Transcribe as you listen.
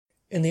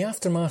In the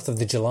aftermath of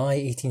the July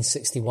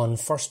 1861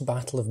 First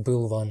Battle of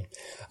Bull Run,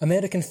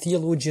 American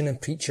theologian and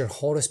preacher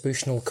Horace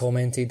Bushnell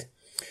commented,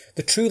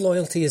 "The true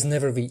loyalty is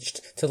never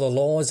reached till the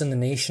laws in the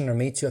nation are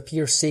made to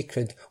appear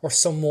sacred or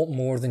somewhat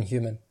more than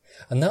human,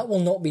 and that will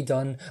not be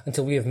done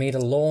until we have made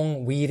a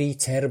long, weary,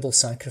 terrible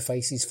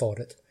sacrifices for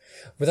it.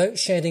 Without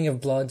shedding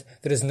of blood,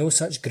 there is no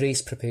such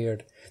grace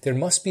prepared. There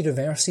must be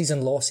reverses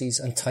and losses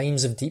and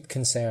times of deep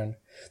concern.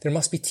 There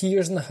must be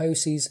tears in the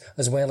houses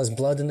as well as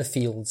blood in the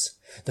fields.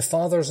 The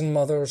fathers and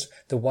mothers,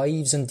 the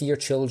wives and dear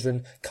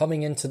children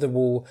coming into the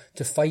woe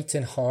to fight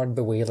in hard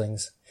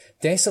bewailings.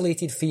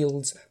 Desolated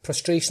fields,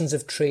 prostrations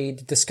of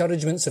trade,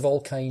 discouragements of all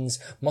kinds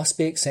must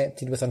be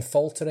accepted with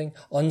unfaltering,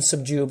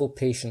 unsubduable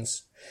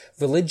patience.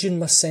 Religion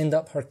must send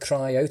up her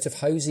cry out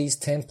of houses,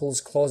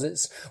 temples,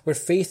 closets, where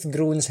faith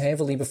groans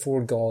heavily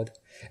before God.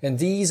 In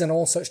these and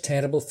all such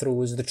terrible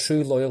throes the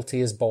true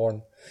loyalty is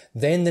born.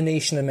 Then the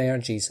nation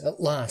emerges, at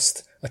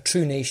last, a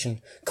true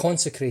nation,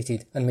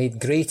 consecrated and made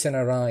great in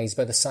our eyes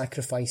by the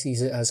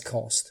sacrifices it has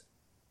cost."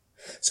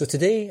 So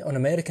today, on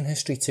American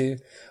History 2,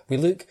 we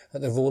look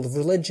at the role of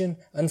religion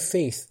and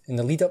faith in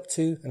the lead-up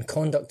to and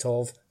conduct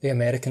of the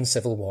American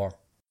Civil War.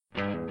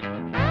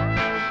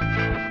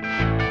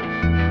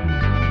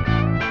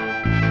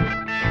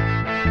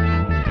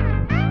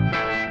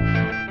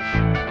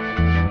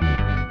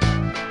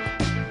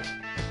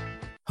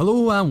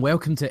 Hello and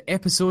welcome to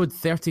episode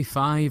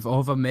 35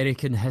 of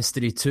American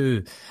History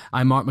 2.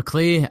 I'm Mark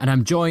McClay and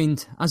I'm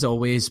joined, as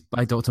always,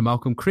 by Dr.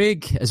 Malcolm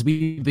Craig as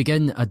we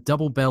begin a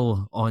double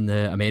bill on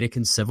the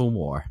American Civil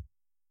War.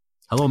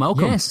 Hello,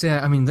 Malcolm. Yes,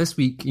 this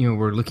week,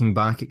 we're looking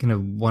back at kind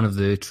of one of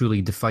the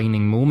truly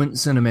defining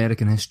moments in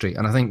American history.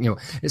 And I think,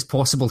 it's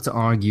possible to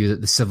argue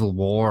that the Civil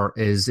War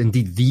is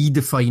indeed the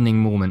defining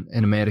moment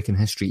in American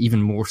history,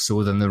 even more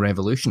so than the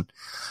Revolution.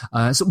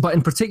 But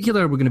in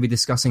particular, we're going to be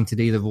discussing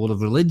today the role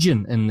of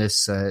religion in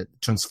this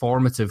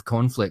transformative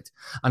conflict.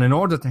 And in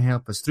order to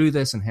help us through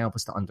this and help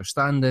us to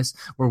understand this,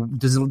 we're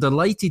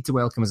delighted to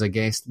welcome as a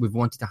guest we've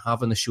wanted to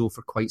have on the show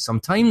for quite some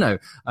time now,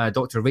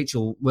 Dr.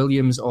 Rachel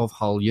Williams of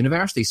Hull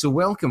University.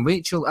 So welcome,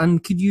 Rachel,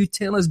 and could you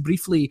tell us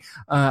briefly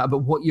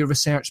about what your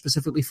research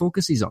specifically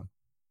focuses on?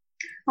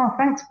 Oh,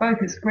 thanks both.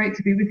 It's great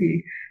to be with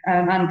you.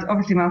 And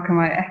obviously, Malcolm,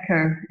 I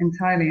echo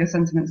entirely your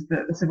sentiments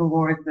that the Civil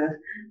War is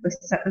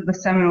the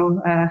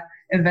seminal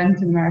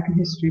event in American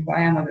history, but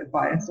I am a bit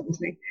biased,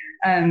 obviously.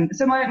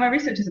 So my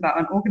research is about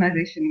an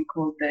organization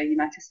called the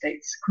United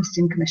States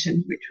Christian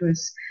Commission, which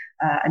was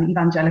an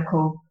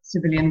evangelical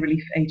civilian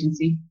relief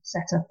agency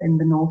set up in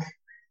the North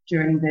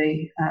during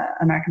the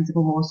American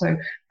Civil War, so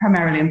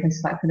primarily in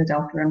places like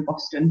Philadelphia and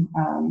Boston,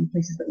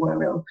 places that were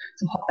real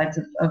sort of hotbeds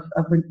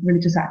of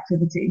religious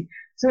activity.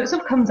 So it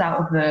sort of comes out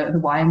of the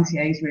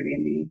YMCAs really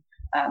in the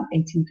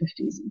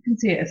 1850s. You can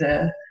see it as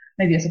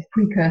maybe as a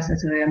precursor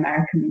to the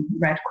American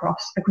Red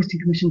Cross. The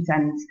Christian Commission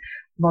sends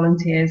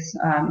volunteers,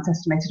 it's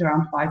estimated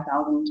around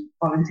 5,000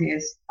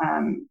 volunteers,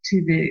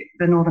 to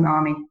the Northern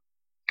Army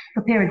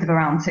for periods of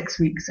around 6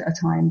 weeks at a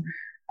time,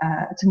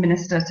 to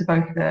minister to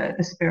both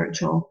the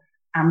spiritual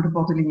and the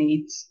bodily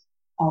needs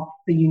of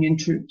the Union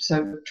troops,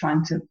 so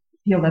trying to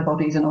heal their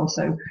bodies and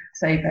also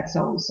save their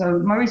souls. So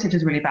my research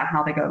is really about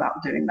how they go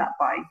about doing that,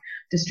 by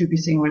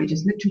distributing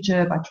religious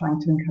literature, by trying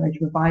to encourage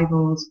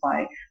revivals,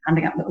 by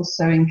handing out little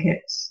sewing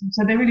kits.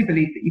 So they really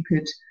believe that you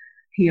could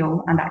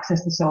heal and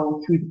access the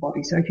soul through the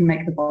body. So if you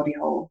make the body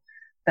whole,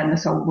 then the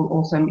soul will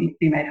also be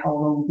made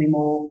whole and will be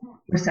more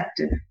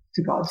receptive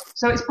to God.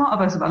 So it's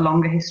part of a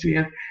longer history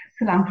of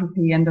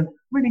philanthropy and of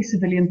really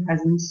civilian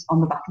presence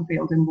on the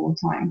battlefield in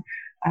wartime.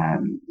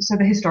 So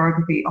the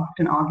historiography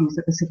often argues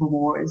that the Civil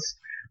War is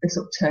this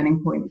sort of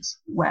turning point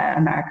where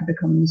America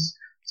becomes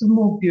sort of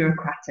more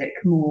bureaucratic,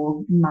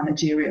 more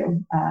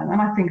managerial.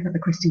 And I think that the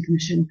Christian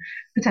Commission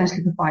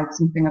potentially provides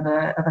something of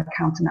a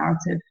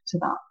counter-narrative to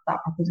that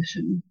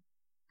proposition.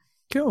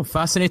 Cool,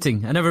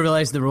 fascinating. I never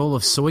realised the role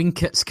of sewing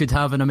kits could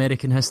have in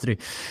American history.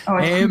 Oh,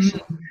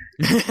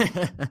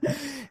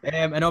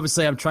 and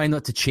obviously I'm trying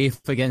not to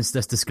chafe against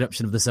this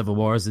description of the Civil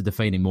War as the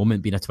defining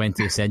moment, being a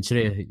 20th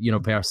century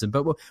person,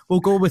 but we'll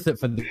go with it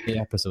for the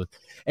episode.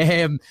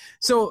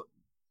 So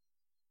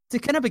to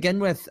kind of begin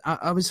with,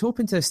 I was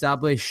hoping to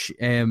establish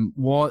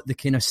what the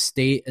kind of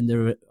state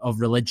of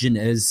religion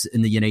is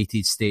in the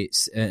United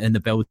States in the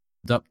build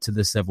up to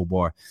the Civil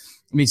War.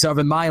 I mean, sort of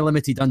in my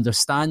limited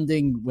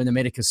understanding, when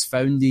America's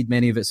founded,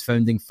 many of its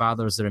founding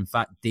fathers are in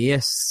fact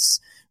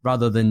deists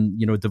rather than,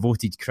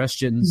 devoted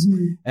Christians.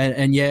 Mm-hmm.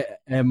 And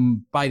yet,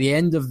 by the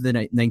end of the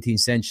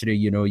 19th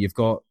century,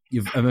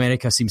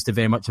 America seems to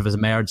very much have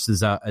emerged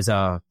as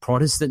a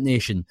Protestant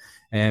nation,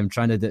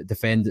 trying to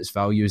defend its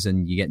values,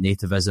 and you get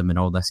nativism and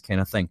all this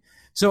kind of thing.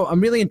 So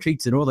I'm really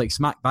intrigued to know, like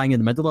smack bang in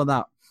the middle of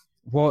that,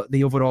 what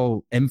the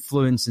overall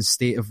influence and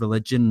state of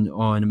religion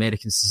on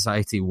American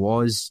society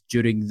was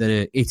during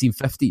the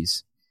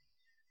 1850s.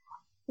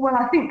 Well,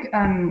 I think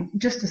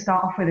just to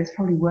start off with, it's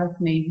probably worth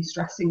me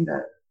stressing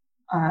that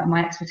my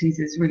expertise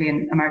is really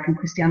in American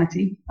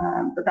Christianity,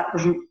 but that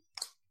doesn't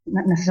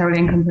necessarily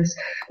encompass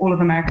all of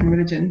American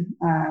religion.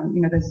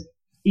 There's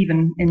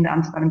even in the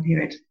antebellum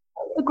period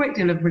a great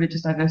deal of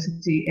religious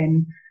diversity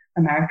in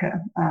America.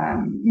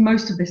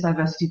 Most of this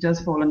diversity does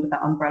fall under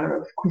that umbrella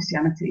of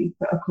Christianity,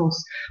 but of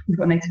course we've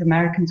got Native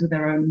Americans with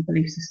their own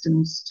belief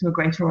systems to a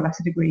greater or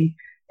lesser degree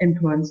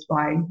influenced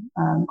by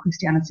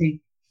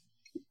Christianity,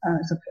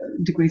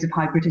 degrees of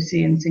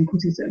hybridity and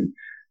syncretism.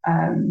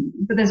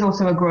 But there's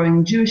also a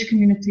growing Jewish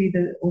community.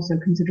 There are also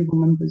considerable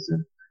numbers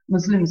of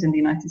Muslims in the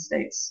United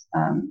States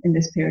in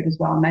this period as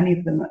well. Many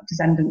of them are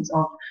descendants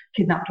of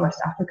kidnapped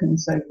West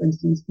Africans. So, for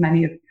instance,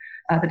 many of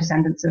the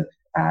descendants of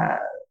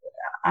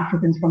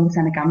Africans from the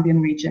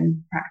Senegambian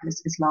region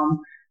practice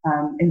Islam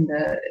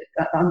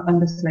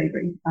under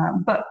slavery.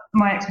 But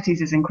my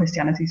expertise is in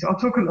Christianity, so I'll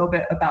talk a little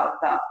bit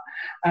about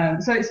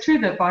that. So it's true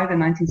that by the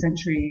 19th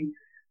century,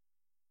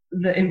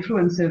 the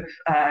influence of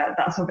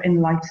that sort of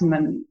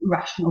Enlightenment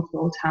rational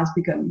thought has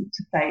begun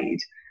to fade,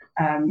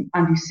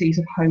 and you see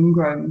sort of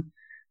homegrown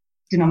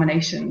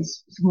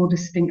denominations, more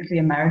distinctly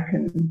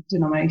American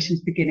denominations,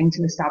 beginning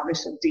to establish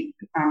deep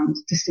and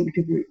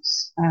distinctive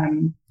roots.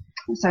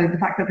 So the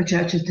fact that the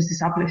church is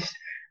disestablished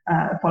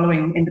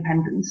following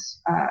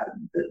independence,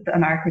 that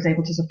America is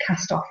able to sort of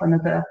cast off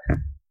another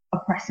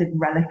oppressive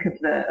relic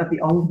of the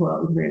old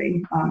world,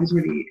 really, is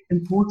really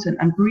important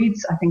and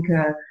breeds, I think,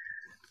 a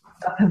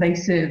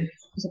pervasive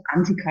sort of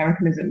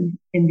anti-clericalism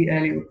in the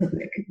early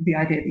republic. The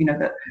idea,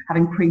 that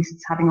having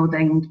priests, having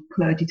ordained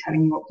clergy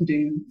telling you what to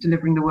do,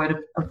 delivering the word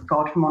of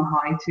God from on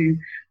high to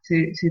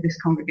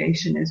this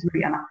congregation is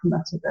really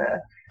anathema to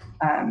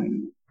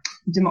the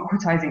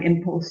democratizing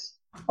impulse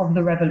of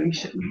the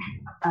revolution.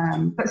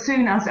 But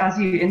soon, as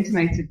you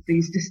intimated,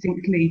 these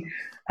distinctly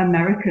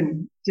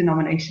American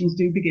denominations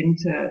do begin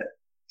to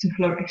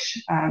flourish,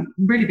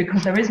 really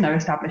because there is no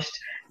established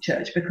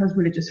church, because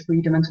religious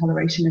freedom and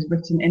toleration is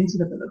written into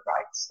the Bill of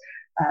Rights.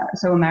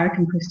 So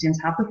American Christians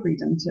have the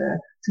freedom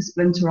to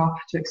splinter off,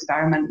 to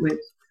experiment with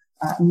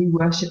new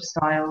worship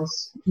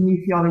styles,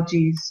 new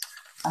theologies.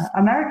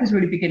 America is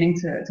really beginning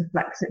to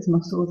flex its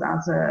muscles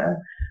as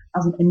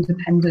an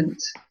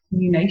independent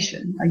new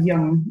nation, a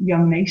young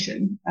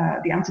nation.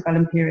 The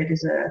antebellum period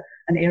is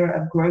an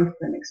era of growth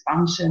and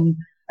expansion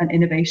and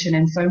innovation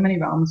in so many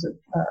realms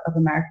of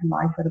American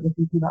life, whether we're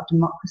thinking about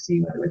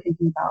democracy, whether we're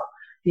thinking about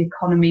the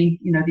economy,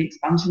 the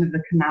expansion of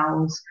the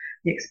canals,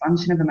 the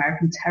expansion of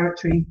American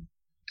territory,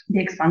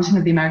 the expansion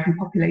of the American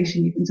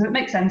population even. So it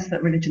makes sense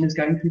that religion is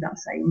going through that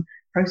same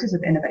process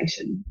of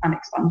innovation and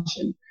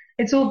expansion.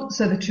 It's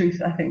also the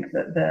truth, I think,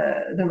 that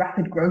the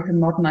rapid growth and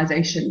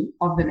modernization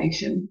of the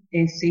nation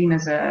is seen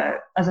as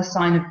a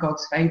sign of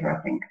God's favor.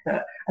 I think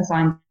that a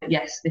sign that,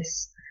 yes,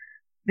 this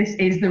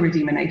is the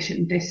Redeemer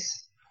nation.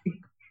 This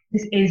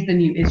is the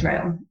new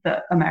Israel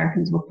that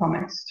Americans were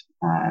promised.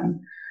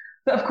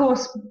 But of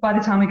course, by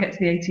the time we get to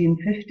the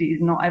 1850s,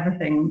 not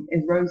everything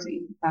is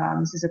rosy.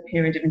 This is a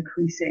period of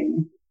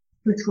increasing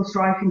political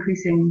strife,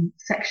 increasing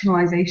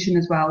sectionalization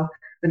as well.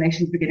 The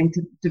nation's beginning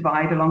to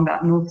divide along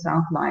that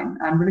north-south line,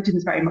 and religion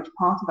is very much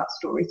part of that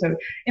story. So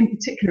in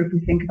particular, if we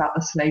think about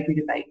the slavery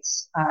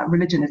debates,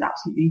 religion is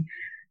absolutely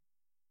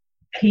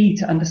key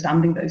to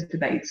understanding those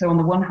debates. So on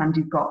the one hand,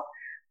 you've got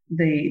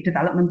the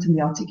development and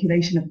the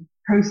articulation of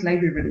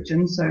pro-slavery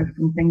religion, so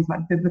from things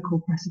like biblical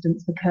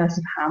precedents, the curse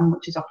of Ham,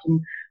 which is often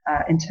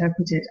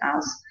interpreted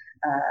as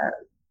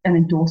an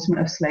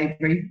endorsement of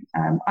slavery,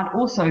 and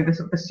also the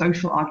sort of the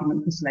social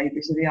argument for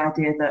slavery, so the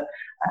idea that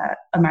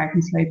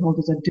American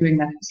slaveholders are doing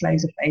their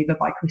slaves a favor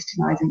by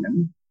Christianizing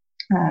them,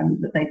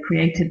 that they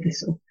created this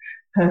sort of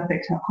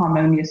perfect,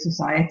 harmonious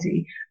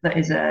society that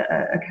is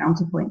a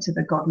counterpoint to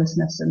the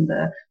godlessness and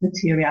the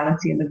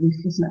materiality and the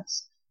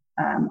ruthlessness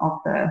of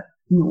the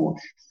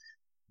North.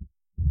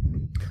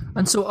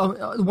 And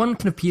so one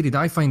kind of period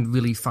I find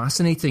really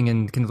fascinating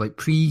in kind of like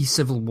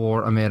pre-Civil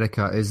War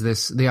America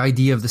is the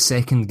idea of the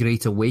Second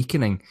Great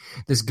Awakening,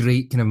 this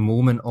great kind of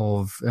moment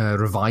of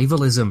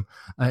revivalism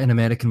in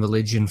American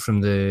religion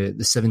from the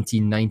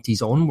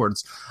 1790s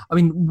onwards. I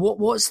mean,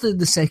 what's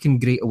the Second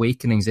Great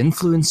Awakening's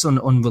influence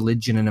on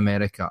religion in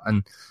America?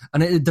 And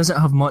it doesn't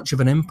have much of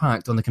an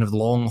impact on the kind of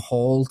long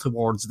haul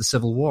towards the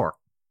Civil War.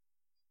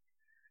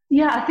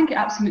 Yeah, I think it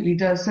absolutely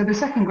does. So the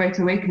Second Great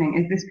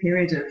Awakening is this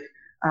period of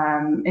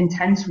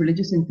intense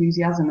religious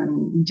enthusiasm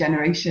and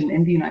regeneration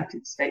in the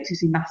United States. You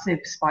see massive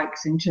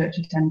spikes in church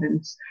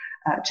attendance,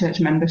 church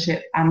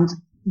membership, and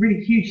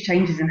really huge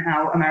changes in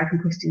how American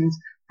Christians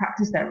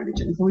practice their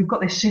religion. So we've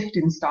got this shift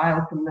in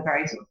style from the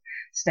very sort of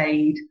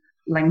staid,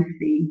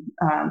 lengthy,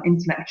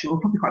 intellectual,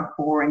 probably quite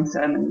boring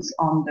sermons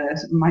on the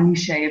sort of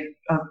minutiae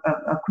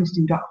of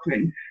Christian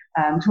doctrine,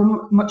 to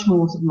a much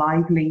more sort of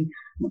lively,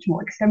 much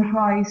more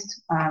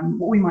extemporized,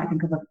 what we might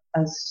think of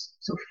as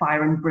sort of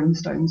fire and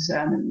brimstone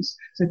sermons.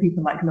 So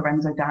people like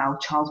Lorenzo Dow,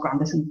 Charles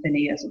Grandison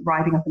Finney, as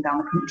riding up and down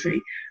the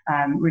country,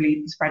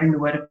 really spreading the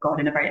word of God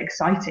in a very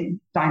exciting,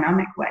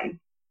 dynamic way.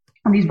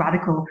 And these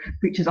radical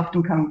preachers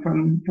often come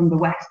from the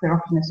West. They're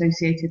often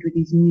associated with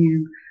these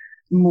new,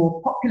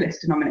 more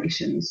populist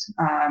denominations,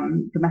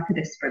 the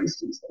Methodists, for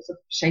instance, that are sort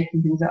of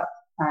shaking things up.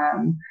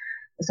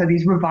 So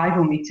these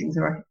revival meetings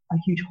are a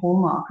huge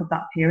hallmark of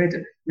that period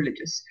of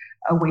religious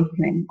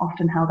awakening,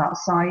 often held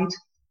outside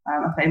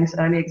A famous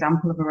early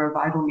example of a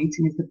revival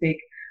meeting is the big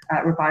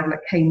revival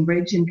at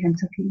Cambridge in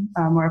Kentucky,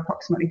 where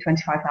approximately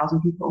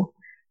 25,000 people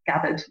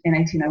gathered in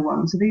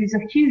 1801. So these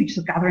are huge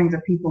gatherings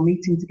of people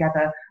meeting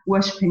together,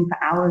 worshipping for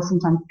hours,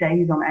 sometimes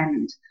days on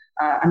end,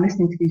 and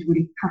listening to these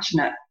really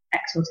passionate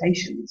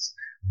exhortations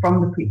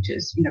from the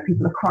preachers. You know,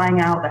 people are crying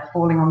out, they're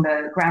falling on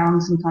the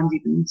ground, sometimes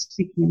even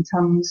speaking in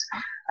tongues.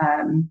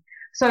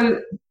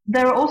 So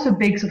there are also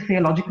big sort of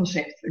theological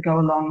shifts that go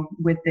along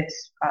with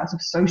this sort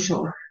of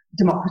social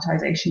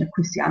democratization of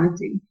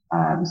Christianity.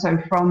 So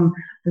from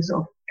the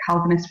sort of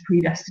Calvinist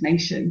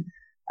predestination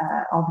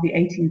of the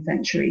 18th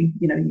century,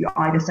 you know, you're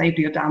either saved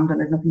or you're damned and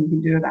there's nothing you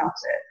can do about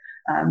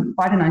it.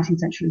 By the 19th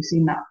century, we've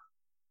seen that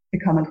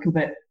become a little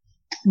bit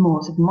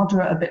more sort of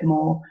moderate,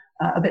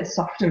 a bit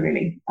softer,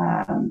 really.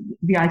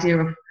 The idea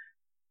of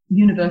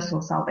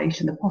universal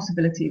salvation, the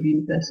possibility of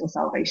universal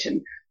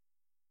salvation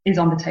is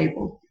on the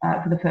table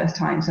for the first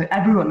time. So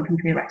everyone can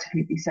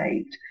theoretically be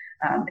saved.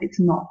 It's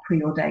not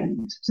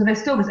preordained. So there's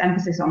still this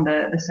emphasis on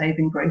the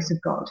saving grace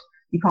of God.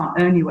 You can't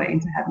earn your way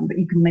into heaven, but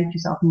you can make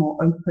yourself more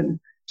open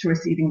to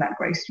receiving that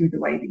grace through the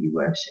way that you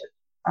worship.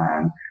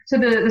 So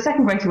the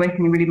Second Great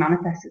Awakening really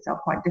manifests itself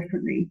quite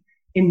differently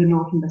in the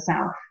North and the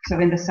South. So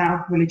in the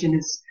South, religion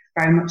is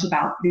very much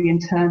about the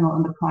internal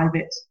and the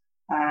private.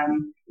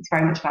 It's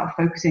very much about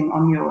focusing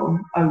on your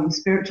own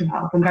spiritual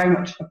health, and very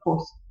much, of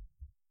course,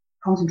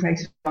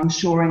 concentrated on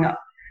shoring up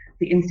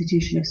the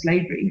institution of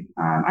slavery.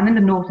 And in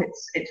the North,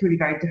 it's really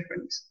very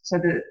different. So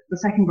the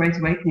Second Great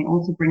Awakening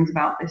also brings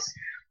about this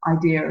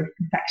idea of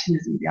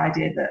perfectionism, the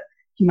idea that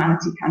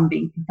humanity can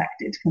be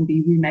perfected, can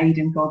be remade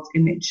in God's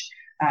image,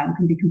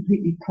 can be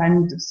completely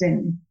cleansed of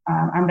sin.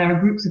 And there are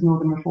groups of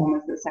Northern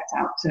reformers that set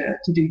out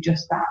to do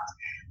just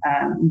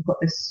that. We've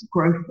got this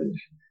growth of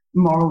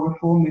moral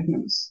reform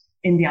movements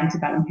in the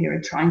antebellum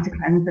period trying to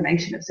cleanse the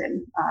nation of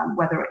sin,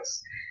 whether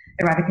it's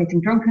eradicating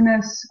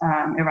drunkenness,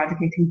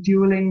 eradicating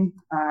dueling,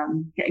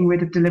 getting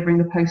rid of delivering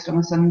the post on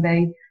a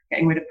Sunday,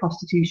 getting rid of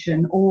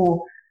prostitution,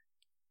 or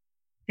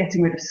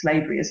getting rid of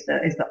slavery is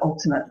the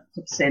ultimate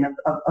sort of sin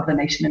of the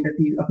nation in the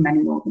view of many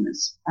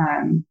Northerners.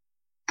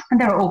 And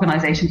there are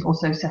organisations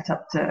also set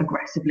up to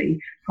aggressively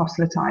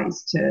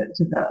proselytise to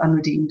the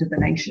unredeemed of the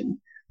nation.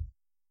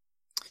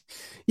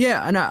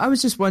 Yeah, and I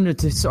was just wondering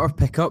to sort of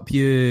pick up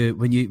you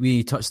when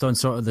you touched on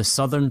sort of the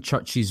Southern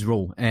Church's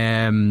role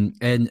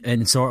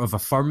in sort of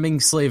affirming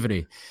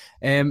slavery.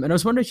 And I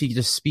was wondering if you could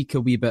just speak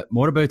a wee bit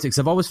more about it, because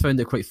I've always found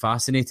it quite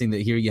fascinating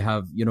that here you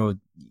have, you know,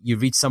 you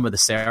read some of the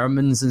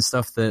sermons and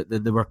stuff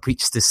that were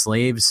preached to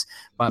slaves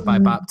by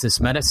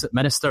Baptist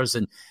ministers,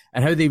 and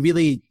how they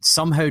really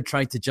somehow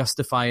tried to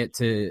justify it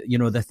to, you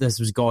know, that this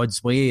was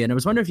God's way. And I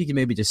was wondering if you could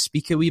maybe just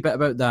speak a wee bit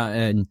about that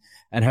and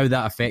how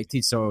that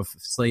affected sort of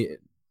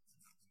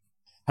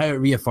how it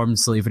reaffirmed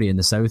slavery in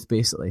the South,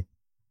 basically.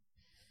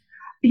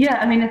 Yeah,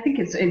 I mean, I think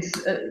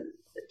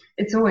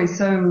it's always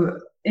so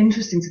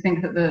interesting to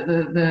think that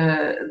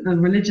the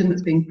religion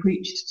that's being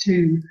preached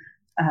to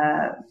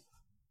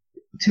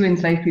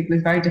enslaved people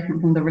is very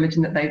different from the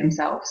religion that they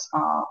themselves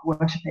are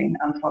worshipping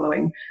and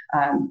following.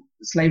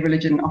 Slave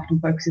religion often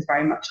focuses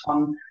very much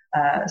on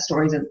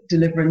stories of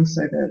deliverance,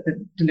 so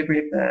the delivery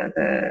of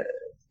the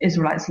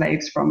Israelite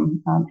slaves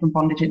from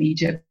bondage in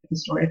Egypt, the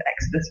story of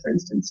Exodus, for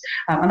instance.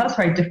 And that's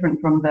very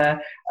different from the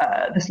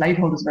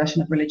slaveholders'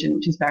 version of religion,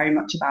 which is very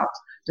much about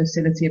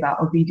docility,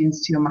 about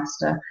obedience to your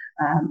master,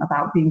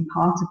 about being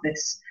part of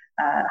this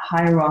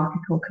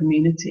hierarchical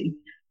community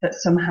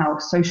that's somehow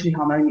socially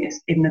harmonious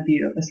in the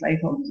view of the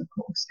slaveholders, of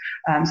course.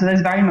 So there's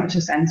very much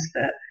a sense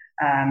that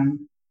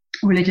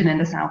religion in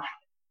the South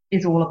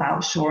is all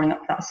about shoring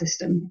up that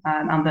system.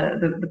 And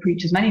the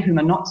preachers, many of whom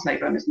are not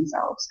slave owners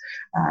themselves,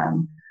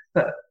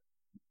 but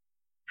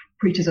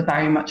preachers are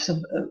very much sort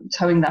of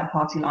towing that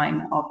party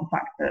line of the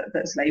fact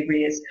that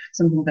slavery is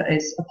something that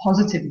is a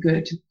positive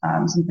good,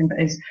 something that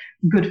is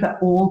good for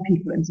all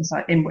people in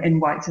society,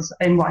 in white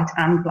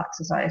and black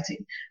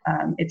society.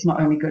 It's not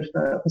only good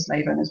for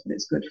slave owners, but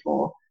it's good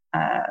for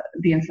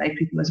the enslaved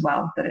people as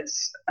well, that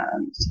it's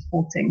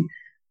supporting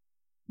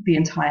the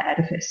entire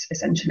edifice,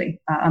 essentially.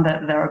 And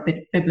that there are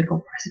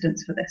biblical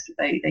precedents for this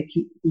that they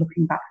keep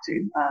looking back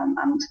to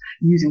and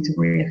using to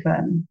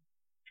reaffirm.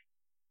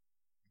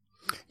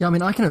 Yeah, I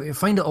mean, I kind of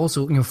find it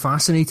also, you know,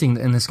 fascinating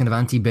in this kind of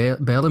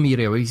antebellum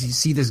era where you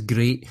see this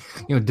great,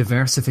 you know,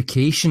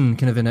 diversification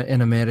kind of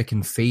in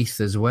American faith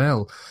as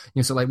well. You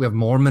know, so like we have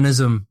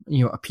Mormonism,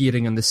 you know,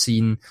 appearing on the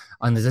scene,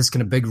 and there's this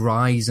kind of big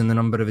rise in the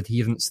number of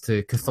adherents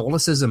to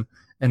Catholicism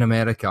in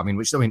America. I mean,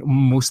 which, I mean,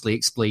 mostly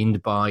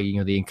explained by, you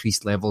know, the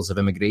increased levels of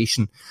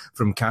immigration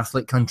from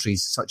Catholic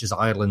countries such as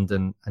Ireland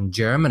and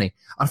Germany.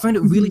 I find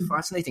it really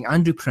fascinating.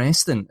 Andrew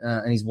Preston,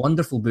 in his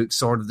wonderful book,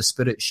 Sword of the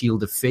Spirit,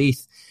 Shield of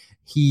Faith,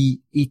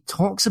 he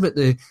talks about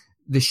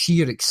the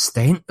sheer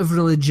extent of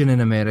religion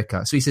in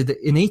America. So he said that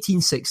in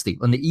 1860,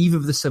 on the eve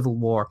of the Civil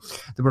War,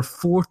 there were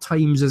 4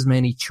 times as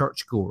many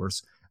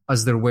churchgoers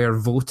as there were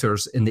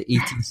voters in the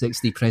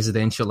 1860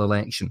 presidential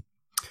election.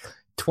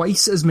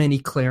 Twice as many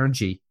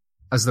clergy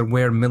as there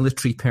were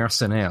military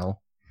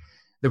personnel.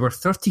 There were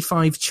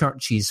 35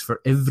 churches for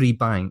every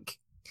bank,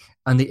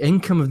 and the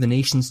income of the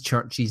nation's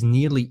churches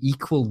nearly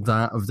equaled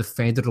that of the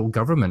federal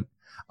government.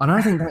 And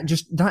I think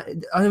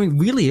that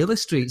really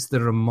illustrates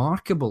the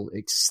remarkable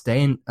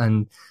extent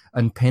and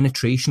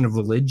penetration of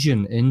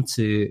religion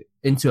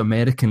into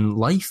American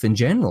life in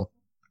general.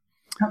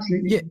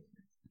 Absolutely.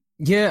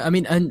 Yeah. I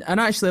mean, and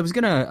actually,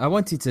 I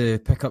wanted to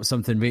pick up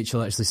something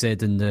Rachel actually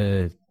said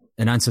in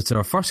answer to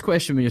our first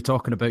question when you're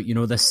talking about,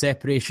 this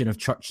separation of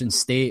church and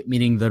state,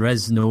 meaning there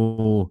is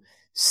no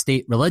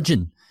state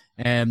religion,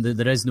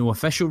 there is no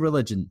official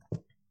religion.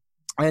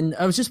 And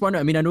I was just wondering,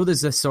 I mean, I know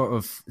there's this sort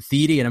of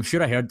theory, and I'm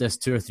sure I heard this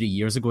 2 or 3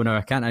 years ago now,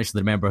 I can't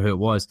actually remember who it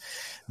was,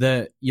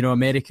 that,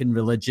 American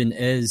religion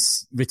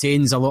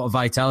retains a lot of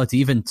vitality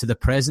even to the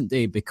present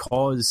day,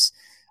 because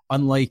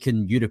unlike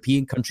in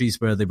European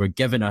countries where they were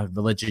given a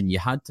religion you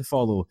had to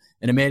follow,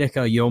 in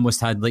America you almost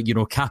had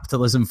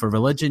capitalism for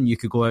religion. You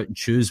could go out and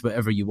choose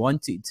whatever you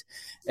wanted.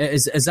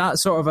 Is that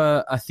sort of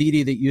a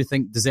theory that you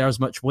think deserves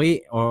much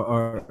weight,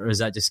 or is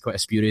that just quite a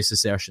spurious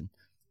assertion?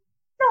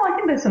 No, I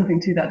think there's something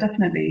to that,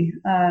 definitely.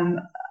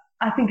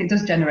 I think it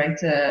does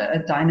generate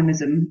a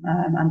dynamism,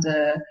 and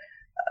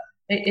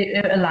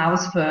it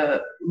allows for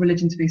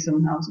religion to be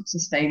somehow sort of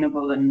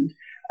sustainable and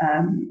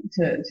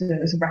to sort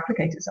of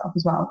replicate itself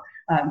as well.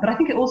 But I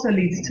think it also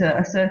leads to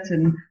a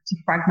certain sort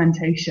of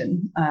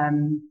fragmentation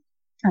and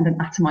an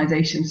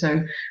atomization.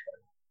 So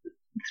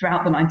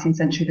throughout the 19th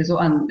century, to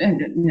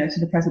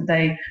the present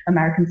day,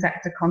 American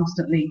sects are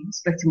constantly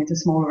splitting into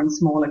smaller and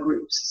smaller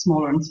groups,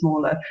 smaller and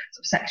smaller sort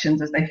of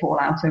sections as they fall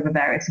out over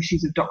various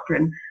issues of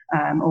doctrine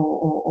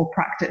or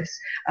practice.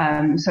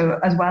 So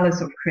as well as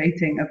sort of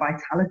creating a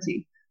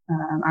vitality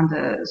and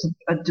a sort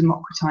of a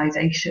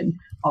democratization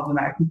of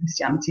American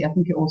Christianity, I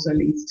think it also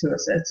leads to a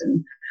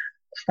certain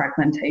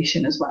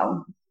fragmentation as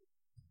well.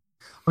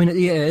 I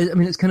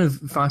mean, it's kind of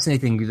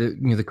fascinating,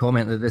 the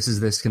comment that this is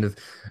this kind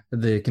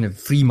of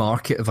free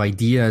market of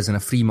ideas and a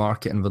free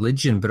market in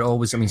religion, but it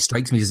always,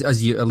 strikes me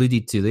as you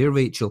alluded to there,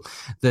 Rachel,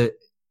 that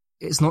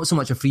it's not so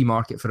much a free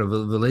market for a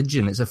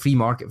religion, it's a free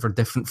market for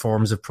different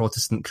forms of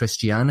Protestant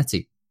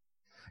Christianity.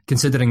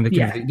 Considering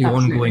the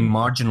ongoing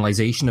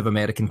marginalization of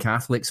American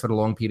Catholics for a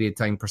long period of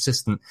time,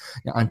 persistent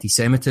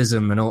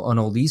anti-Semitism and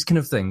all these kind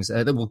of things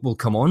that we'll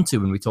come on to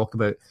when we talk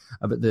about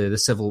the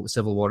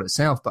Civil War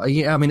itself. But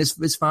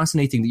it's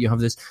fascinating that you have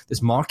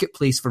this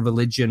marketplace for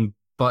religion,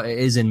 but it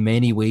is in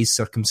many ways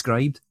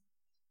circumscribed.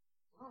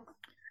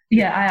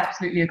 Yeah, I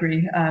absolutely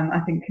agree.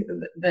 I think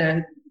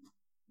there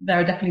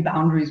are definitely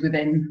boundaries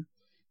within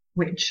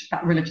which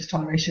that religious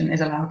toleration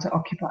is allowed to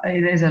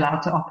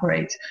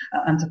operate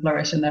and to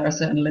flourish, and there are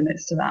certain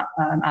limits to that.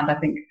 And I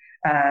think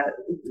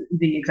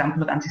the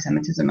example of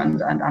anti-Semitism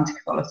and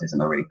anti-Catholicism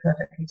are really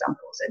perfect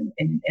examples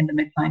in the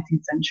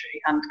mid-19th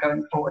century and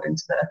going forward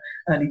into the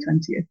early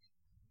 20th.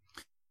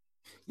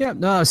 Yeah,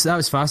 no, that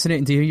was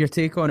fascinating to hear your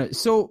take on it.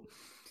 So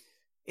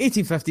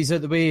 1850s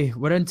out the way,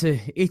 we're into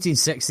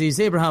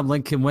 1860s. Abraham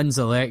Lincoln wins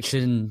the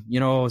election.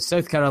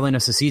 South Carolina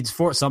secedes.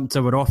 Fort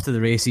Sumter, we're off to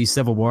the races.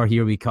 Civil War,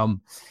 here we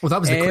come. Well, that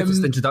was the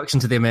quickest introduction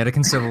to the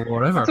American Civil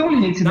War ever. That's all you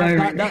need to know.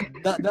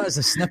 That is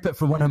a snippet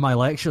from one of my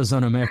lectures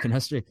on American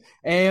history.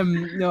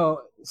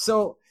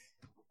 So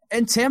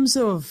in terms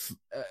of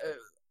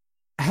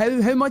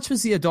how much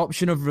was the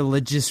adoption of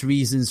religious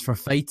reasons for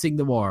fighting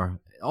the war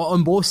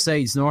on both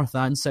sides, North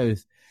and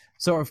South,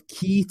 sort of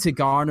key to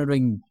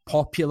garnering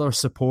popular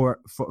support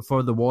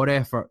for the war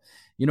effort?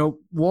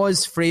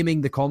 Was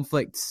framing the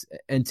conflict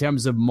in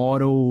terms of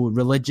moral,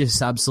 religious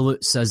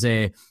absolutes,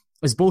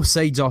 as both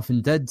sides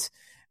often did,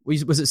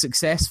 was it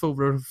successful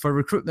for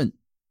recruitment?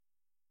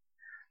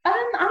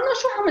 I'm not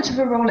sure how much of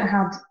a role it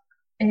had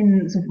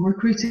in sort of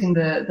recruiting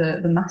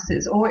the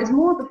masses, or it's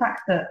more the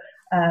fact that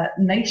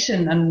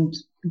nation and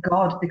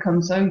God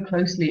become so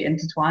closely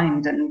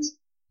intertwined and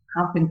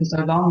have been for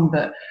so long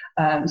that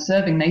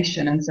serving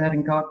nation and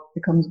serving God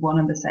becomes one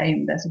and the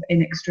same. They're sort of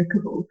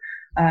inextricable.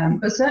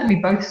 But certainly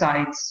both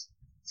sides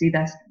see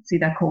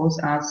their cause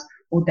as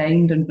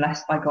ordained and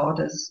blessed by God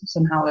as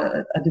somehow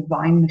a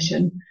divine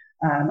mission,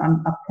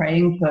 and are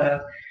praying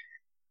for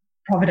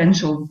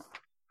providential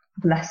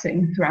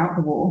blessing throughout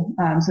the war.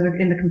 So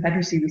in the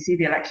Confederacy, we see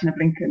the election of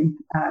Lincoln,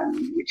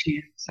 which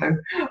you so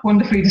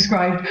wonderfully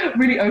described,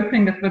 really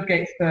opening the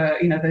floodgates for,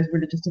 those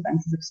religious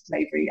defenses of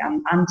slavery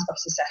and of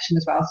secession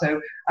as well.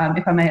 So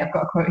if I may, I've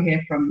got a quote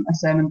here from a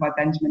sermon by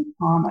Benjamin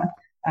Palmer,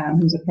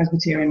 who's a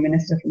Presbyterian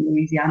minister from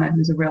Louisiana,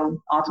 who's a real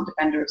ardent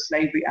defender of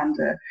slavery and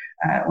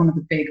one of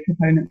the big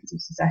proponents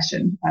of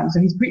secession.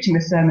 So he's preaching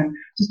a sermon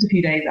just a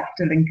few days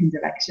after Lincoln's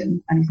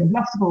election. And he says,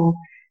 "Last of all,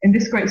 in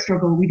this great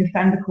struggle, we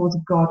defend the cause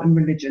of God and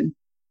religion.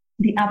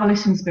 The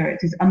abolition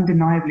spirit is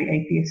undeniably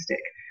atheistic.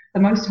 The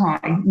Most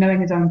High,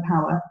 knowing his own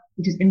power,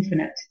 which is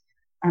infinite,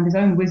 and his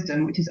own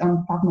wisdom, which is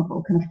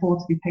unfathomable, can afford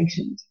to be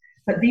patient.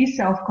 But these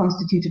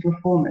self-constituted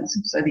reformers,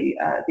 so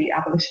the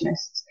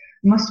abolitionists,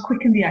 must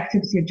quicken the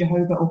activity of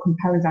Jehovah or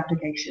compel his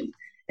abdication.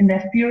 In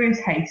their furious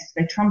haste,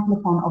 they trample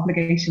upon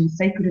obligations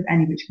sacred as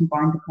any which can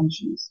bind the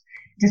conscience.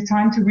 It is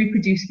time to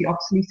reproduce the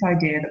obsolete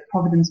idea that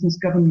providence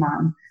must govern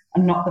man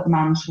and not that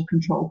man shall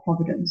control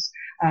providence.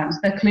 So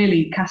they're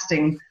clearly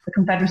casting the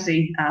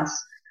Confederacy as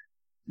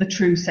the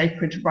true,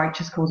 sacred,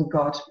 righteous cause of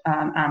God,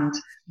 and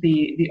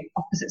the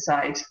opposite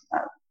side,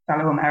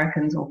 fellow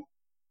Americans or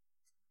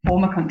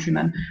former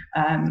countrymen,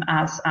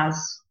 as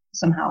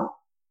somehow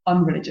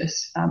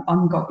unreligious,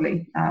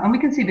 ungodly. And we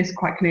can see this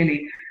quite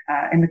clearly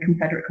in the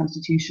Confederate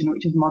Constitution,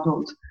 which is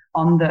modelled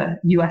on the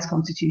US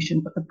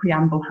Constitution, but the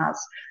preamble has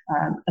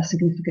a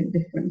significant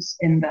difference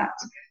in that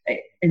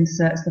it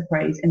inserts the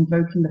phrase,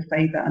 invoking the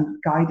favour and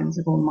guidance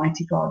of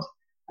Almighty God,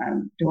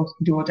 do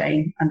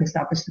ordain and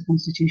establish the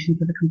Constitution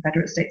for the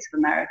Confederate States of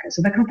America.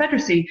 So the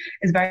Confederacy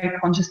is very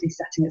consciously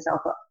setting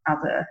itself up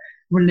as a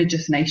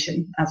religious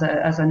nation, as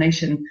a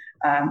nation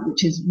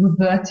which is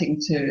reverting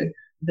to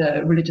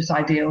the religious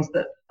ideals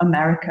that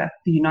America,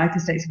 the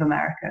United States of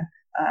America,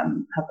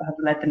 have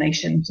led the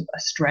nation sort of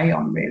astray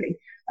on, really.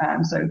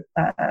 So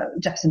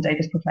Jefferson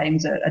Davis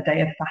proclaims a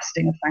day of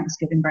fasting, of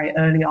Thanksgiving, very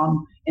early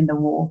on in the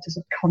war to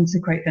sort of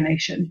consecrate the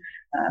nation,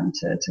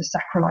 to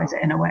sacralize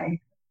it in a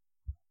way.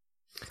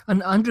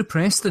 And Andrew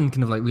Preston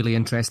kind of like really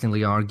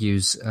interestingly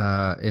argues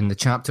in the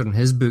chapter in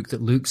his book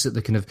that looks at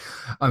the kind of,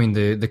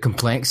 the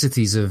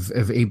complexities of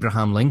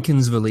Abraham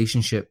Lincoln's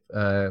relationship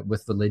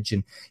with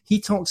religion. He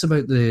talks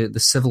about the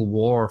Civil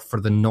War for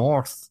the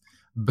North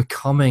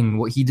becoming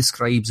what he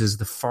describes as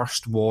the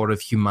first war of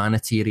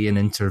humanitarian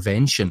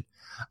intervention,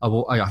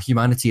 a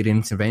humanitarian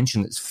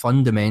intervention that's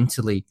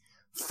fundamentally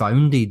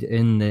founded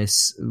in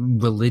this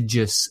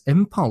religious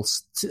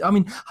impulse.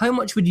 How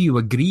much would you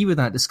agree with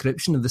that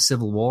description of the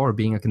Civil War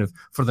being a kind of,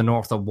 for the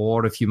North, a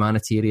war of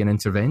humanitarian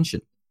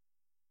intervention?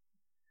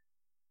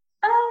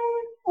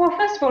 Well,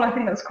 first of all, I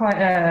think that's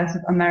quite a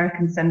sort of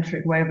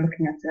American-centric way of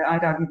looking at it.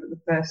 I'd argue that the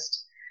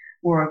first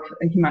war of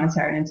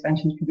humanitarian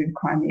intervention could be the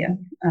Crimea.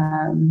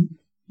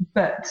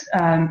 But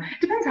it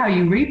depends how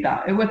you read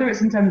that, whether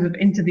it's in terms of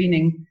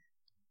intervening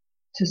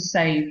to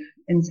save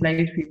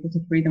enslaved people, to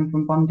free them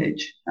from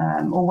bondage,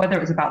 or whether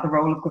it's about the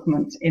role of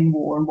government in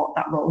war and what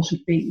that role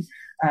should be.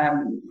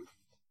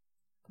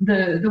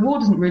 The war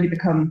doesn't really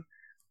become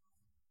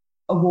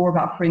a war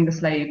about freeing the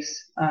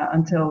slaves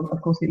until,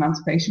 of course, the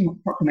Emancipation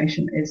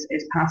Proclamation is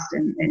passed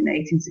in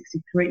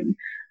 1863.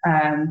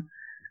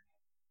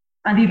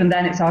 And even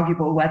then, it's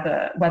arguable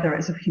whether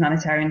it's a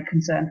humanitarian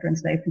concern for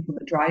enslaved people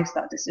that drives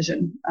that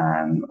decision,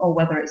 or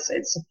whether it's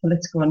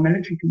political and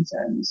military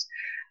concerns.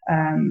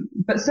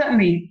 But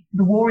certainly,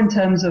 the war in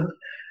terms of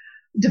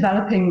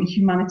developing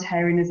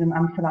humanitarianism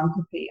and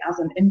philanthropy as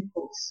an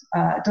impulse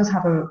does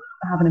have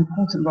an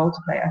important role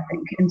to play, I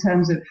think, in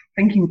terms of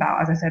thinking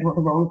about, as I said, what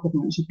the role of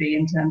government should be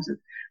in terms of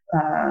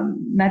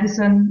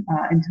medicine,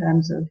 in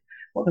terms of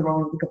what the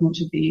role of the government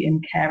should be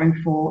in caring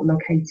for,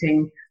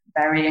 locating,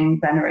 burying,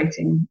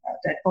 venerating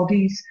dead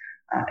bodies,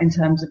 in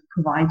terms of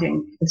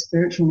providing the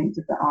spiritual needs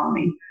of the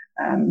army.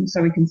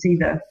 So we can see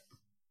the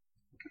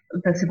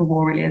Civil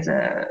War really as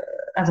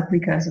a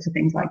precursor to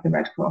things like the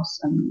Red Cross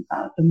and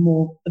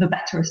the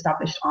better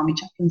established army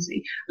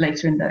chaplaincy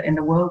later in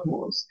the World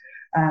Wars.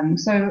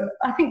 So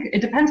I think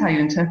it depends how you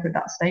interpret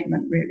that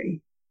statement,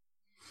 really.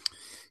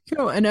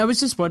 And I was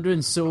just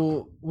wondering,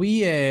 so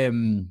we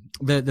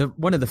the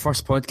one of the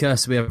first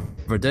podcasts we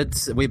ever did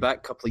way back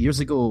a couple of years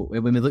ago,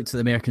 when we looked at the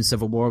American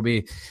Civil War,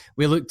 we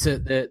looked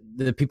at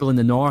the people in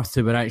the North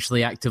who were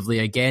actually actively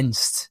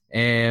against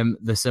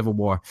the Civil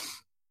War.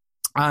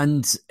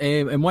 And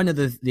one of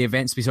the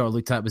events we sort of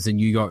looked at was the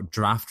New York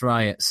draft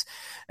riots.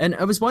 And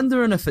I was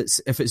wondering if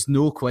it's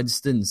no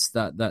coincidence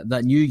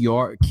that New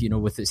York,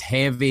 with its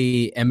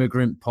heavy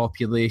immigrant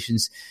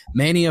populations,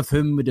 many of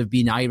whom would have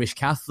been Irish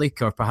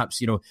Catholic or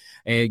perhaps,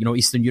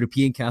 Eastern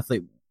European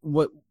Catholic,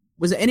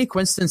 was it any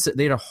coincidence that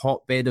they're a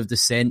hotbed of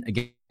dissent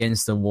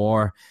against the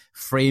war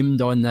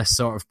framed on this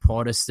sort of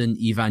Protestant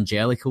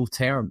evangelical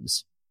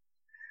terms?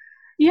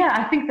 Yeah,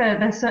 I think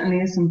there certainly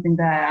is something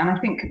there. And I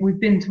think we've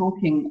been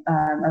talking,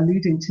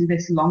 alluding to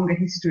this longer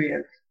history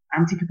of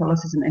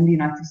anti-Catholicism in the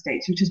United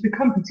States, which has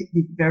become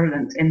particularly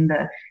virulent in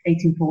the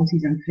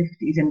 1840s and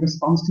 50s in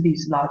response to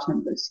these large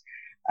numbers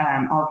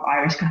of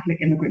Irish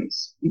Catholic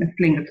immigrants,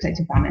 fleeing the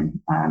potato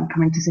famine,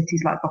 coming to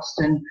cities like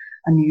Boston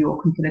and New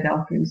York and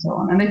Philadelphia and so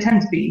on. And they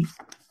tend to be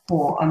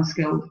poor,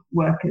 unskilled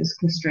workers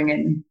clustering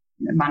in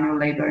manual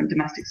labour and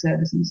domestic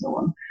service and so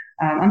on.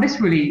 And this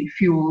really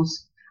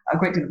fuels a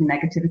great deal of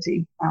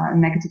negativity,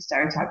 negative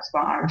stereotypes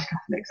about Irish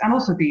Catholics, and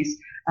also these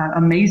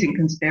amazing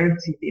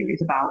conspiracy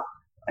theories about,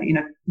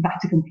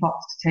 Vatican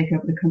plots to take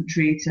over the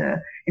country,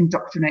 to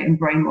indoctrinate and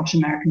brainwash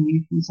American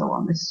youth and so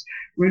on. This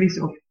really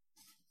sort of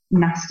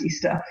nasty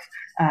stuff,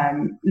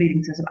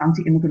 leading to sort of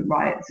anti-immigrant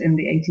riots in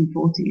the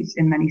 1840s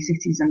in many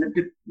cities, and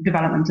the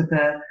development of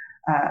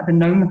the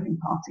Know Nothing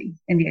Party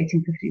in the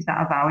 1850s,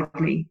 that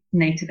avowedly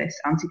nativist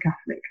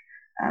anti-Catholic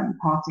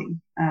party.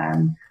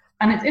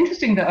 And it's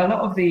interesting that a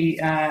lot of the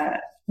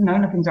Know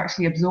Nothings are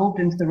actually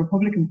absorbed into the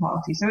Republican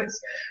Party. So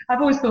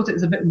I've always thought it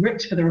was a bit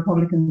rich for the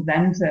Republicans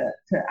then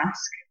to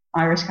ask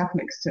Irish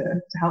Catholics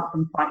to help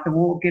them fight the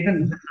war,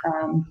 given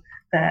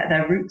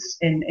their roots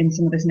in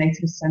some of this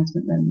nativist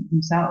sentiment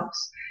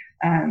themselves.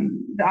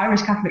 The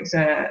Irish Catholics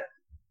are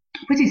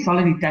pretty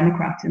solidly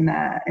Democrat in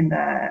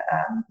their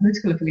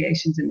political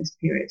affiliations in this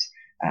period.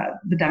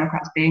 The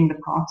Democrats being the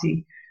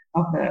party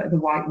of the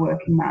white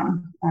working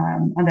man,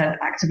 and they're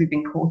actively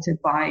being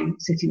courted by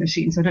city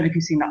machines. So I don't know if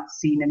you've seen that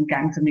scene in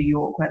Gangs of New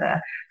York where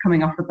they're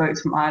coming off the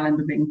boats from Ireland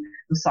and being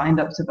signed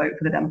up to vote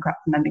for the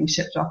Democrats and then being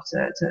shipped off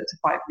to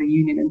fight for the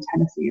Union in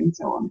Tennessee and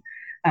so on.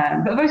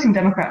 But voting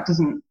Democrat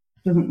doesn't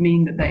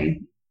mean that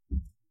they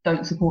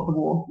don't support the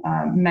war.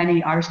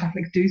 Many Irish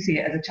Catholics do see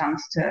it as a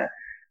chance to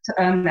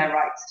earn their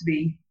rights to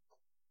be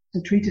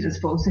treated as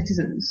full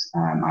citizens.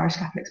 Irish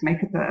Catholics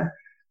make up a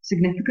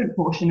significant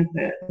portion of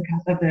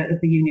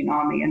the Union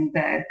Army, and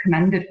they're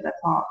commended for their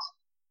part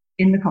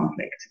in the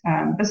conflict.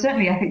 But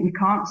certainly, I think we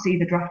can't see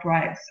the draft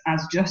riots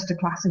as just a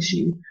class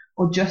issue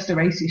or just a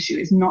race issue.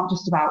 It's not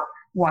just about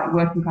white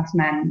working class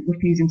men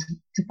refusing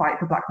to fight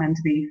for black men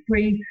to be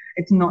free.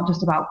 It's not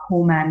just about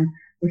poor men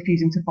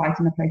refusing to fight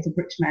in the place of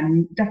rich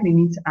men. We definitely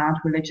need to add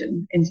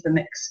religion into the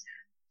mix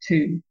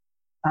to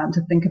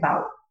think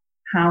about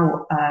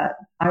how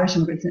Irish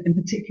immigrants in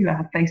particular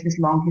have faced this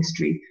long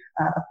history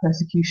of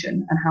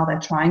persecution and how they're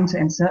trying to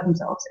insert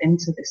themselves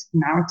into this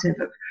narrative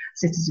of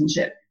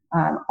citizenship,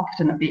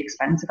 often at the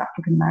expense of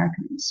African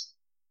Americans.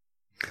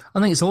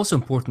 I think it's also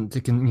important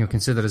to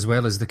consider, as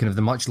well as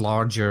the much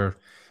larger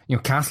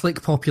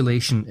Catholic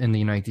population in the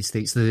United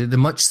States, the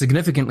much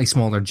significantly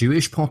smaller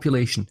Jewish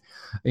population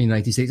in the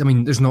United States. I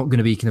mean, there's not going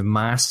to be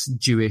mass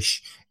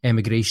Jewish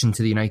emigration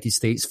to the United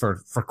States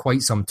for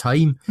quite some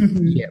time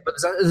yet, but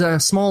there's a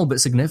small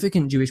but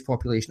significant Jewish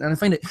population. And I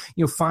find it,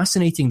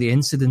 fascinating the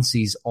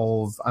incidences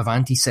of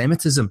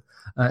anti-Semitism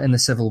in the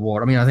Civil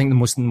War. I mean, I think the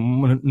most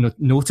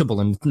notable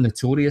and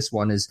notorious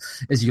one is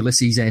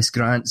Ulysses S.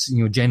 Grant's,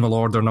 General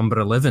Order Number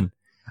 11,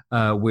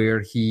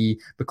 where he,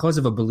 because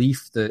of a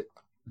belief that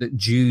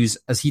Jews,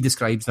 as he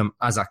describes them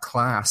as a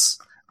class,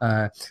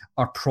 are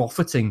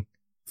profiting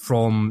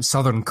from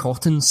Southern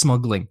cotton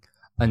smuggling,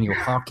 and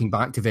harking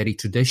back to very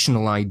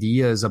traditional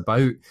ideas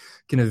about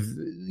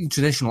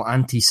traditional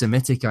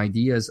anti-Semitic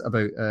ideas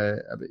about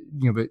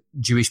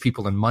Jewish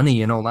people and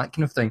money and all that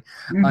kind of thing.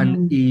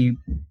 And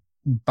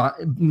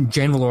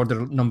General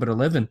Order Number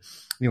 11,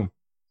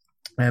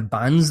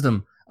 bans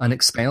them and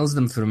expels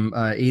them from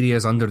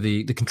areas under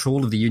the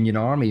control of the Union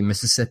Army,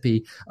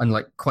 Mississippi, and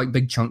quite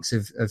big chunks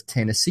of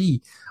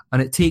Tennessee.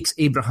 And it takes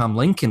Abraham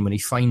Lincoln, when he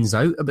finds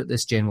out about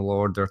this general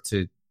order,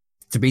 to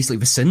basically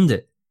rescind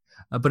it.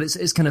 But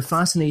it's kind of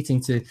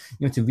fascinating to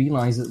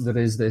realize that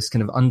there is this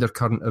kind of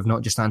undercurrent of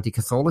not just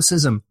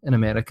anti-Catholicism in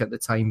America at the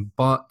time,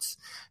 but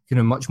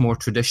much more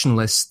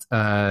traditionalist,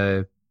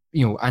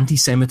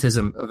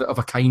 anti-Semitism of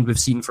a kind we've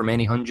seen for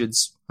many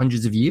hundreds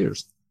of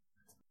years.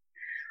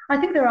 I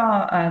think there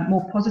are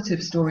more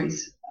positive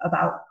stories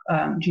about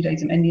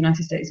Judaism in the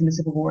United States in the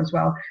Civil War as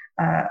well.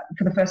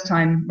 For the first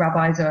time,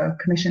 rabbis are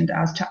commissioned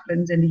as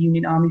chaplains in the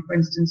Union Army, for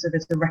instance, so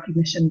there's a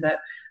recognition that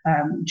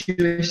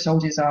Jewish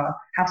soldiers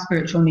have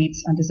spiritual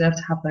needs and deserve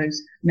to have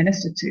those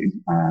ministered to.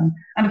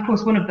 And of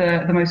course, one of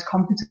the most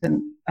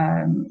competent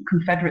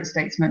Confederate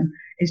statesmen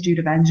is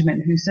Judah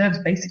Benjamin, who serves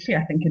basically,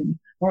 I think, in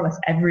more or less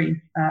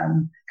every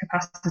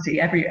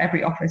capacity,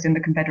 every office in the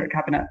Confederate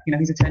cabinet.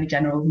 He's Attorney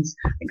General, he's,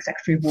 I think,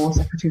 Secretary of War,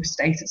 Secretary of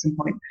State at some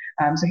point.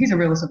 So he's a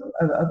real sort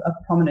of a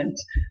prominent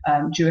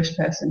Jewish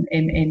person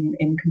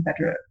in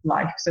Confederate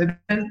life. So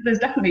there's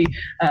definitely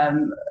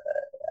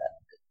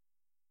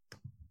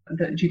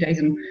that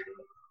Judaism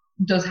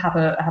does have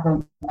a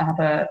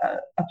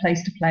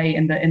place to play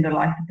in the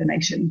life of the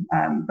nation.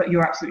 But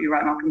you're absolutely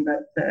right, Malcolm,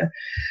 that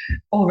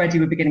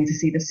already we're beginning to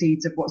see the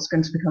seeds of what's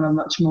going to become a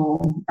much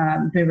more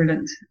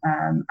virulent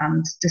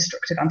and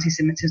destructive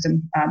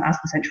anti-Semitism as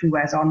the century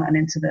wears on and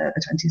into the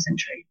 20th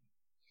century.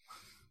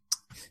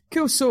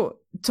 Cool. So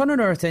turning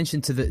our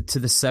attention to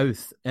the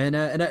South, and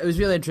it was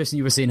really interesting.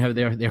 You were saying how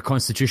their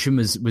constitution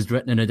was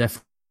written in a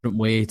different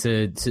way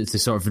to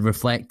sort of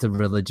reflect the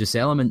religious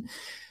element.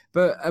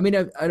 But I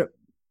mean,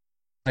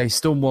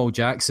 Stonewall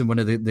Jackson, one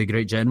of the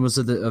great generals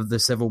of the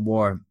Civil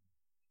War,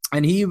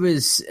 and he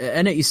was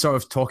in it. He's sort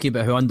of talking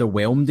about how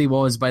underwhelmed he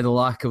was by the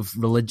lack of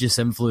religious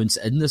influence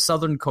in the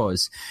Southern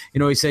cause.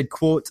 He said,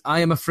 quote, "I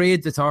am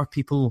afraid that our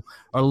people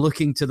are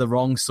looking to the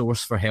wrong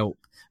source for help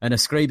and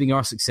ascribing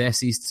our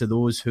successes to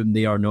those whom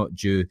they are not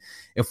due.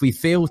 If we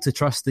fail to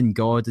trust in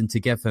God and to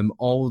give him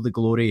all the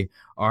glory,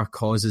 our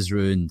cause is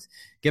ruined.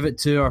 Give it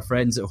to our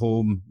friends at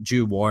home,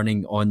 due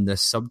warning on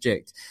this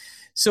subject."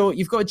 So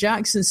you've got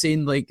Jackson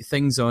saying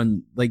things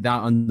on like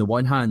that on the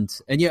one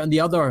hand, and yet on the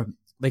other,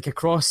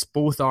 across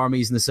both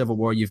armies in the Civil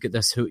War, you've got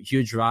this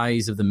huge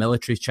rise of the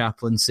military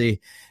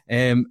chaplaincy,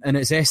 and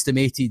it's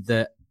estimated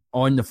that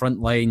on the front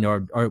line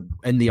or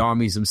in the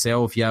armies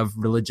themselves, you have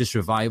religious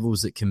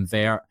revivals that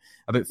convert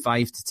about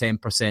 5 to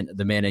 10% of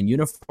the men in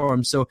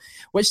uniform. So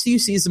which do you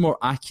see as the more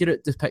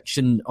accurate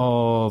depiction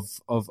of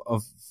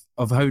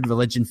how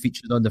religion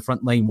featured on the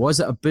front line? Was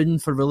it a boon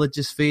for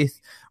religious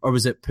faith, or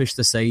was it pushed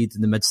aside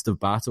in the midst of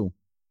battle?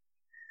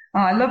 Oh,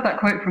 I love that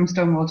quote from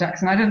Stonewall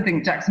Jackson. I don't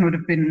think Jackson would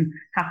have been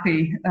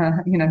happy,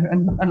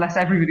 unless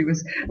everybody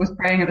was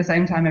praying at the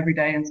same time every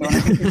day and so on. I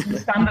think the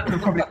standards were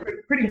probably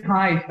pretty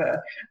high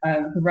for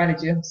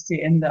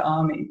religiosity in the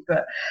army.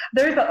 But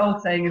there is that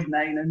old saying, isn't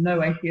there?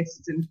 No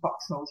atheists in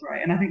foxholes,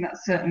 right? And I think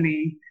that's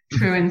certainly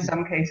true in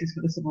some cases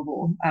for the Civil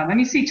War. And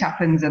you see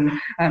chaplains and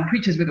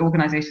preachers with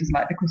organisations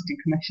like the Christian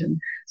Commission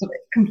sort of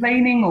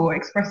complaining or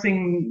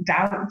expressing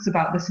doubts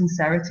about the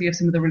sincerity of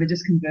some of the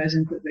religious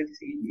conversions that they've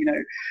seen.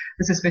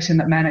 The suspicion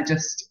that men are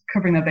just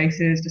covering their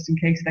bases just in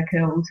case they're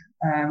killed,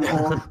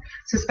 or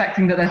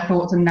suspecting that their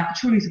thoughts are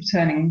naturally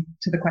turning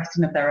to the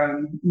question of their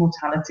own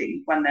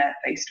mortality when they're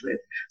faced with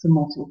some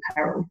mortal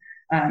peril.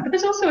 But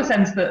there's also a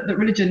sense that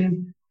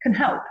religion can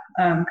help,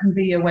 can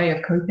be a way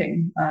of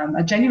coping,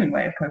 a genuine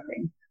way of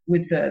coping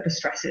with the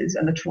stresses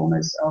and the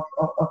traumas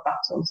of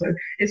battle. So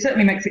it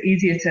certainly makes it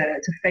easier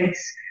to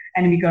face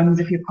enemy guns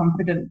if you're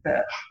confident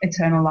that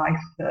eternal life,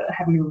 the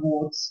heavenly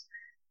rewards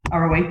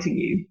are awaiting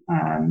you.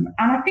 And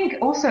I think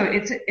also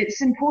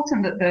it's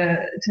important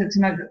that to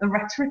note that the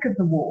rhetoric of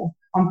the war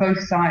on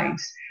both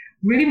sides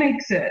really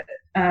makes it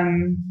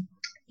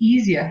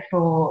easier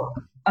for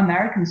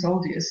American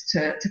soldiers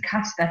to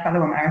cast their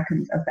fellow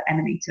Americans as the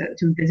enemy, to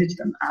envisage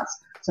them as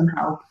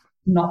somehow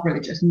not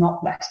religious, not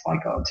blessed by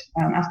God,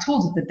 as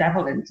tools of the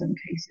devil in some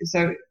cases.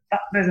 So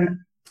there's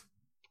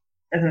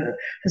a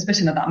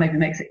suspicion that maybe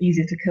makes it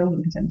easier to kill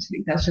them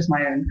potentially. That's just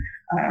my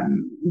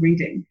own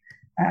reading.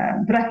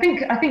 But I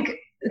think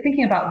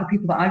thinking about the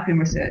people that I've been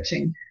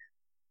researching,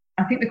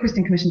 I think the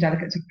Christian Commission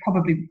delegates would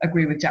probably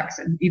agree with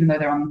Jackson, even though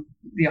they're on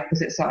the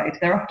opposite side.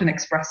 They're often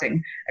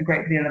expressing a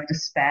great deal of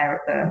despair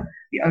at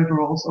the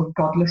overall sort of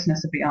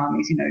godlessness of the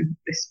armies,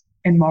 this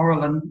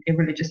immoral and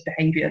irreligious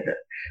behaviour that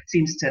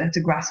seems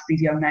to grasp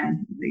these young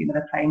men.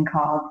 They're playing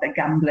cards, they're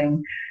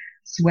gambling,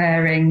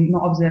 swearing,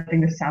 not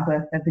observing the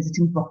Sabbath, they're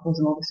visiting brothels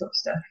and all this sort of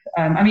stuff.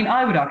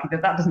 I would argue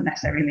that doesn't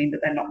necessarily mean that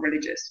they're not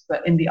religious,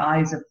 but in the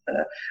eyes of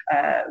the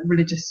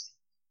religious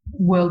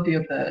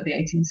worldview of the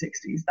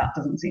 1860s, that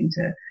doesn't seem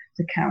to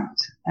count.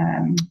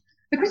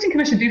 The Christian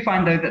Commission do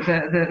find, though, that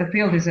the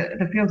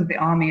field of the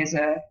army is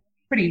a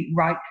pretty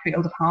ripe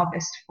field of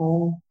harvest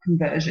for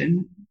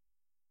conversion.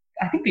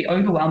 I think the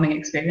overwhelming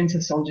experience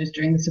of soldiers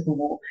during the Civil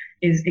War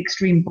is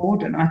extreme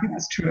boredom. And I think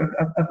that's true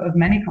of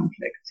many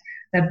conflicts.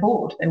 They're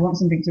bored. They want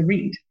something to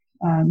read.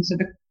 So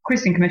the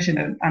Christian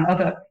Commission and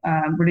other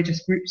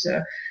religious groups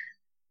are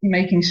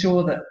making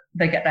sure that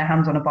they get their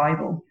hands on a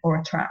Bible or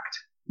a tract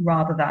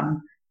rather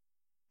than,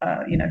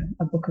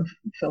 a book of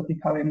filthy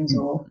poems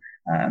or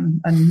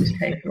a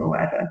newspaper or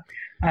whatever.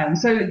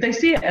 So they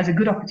see it as a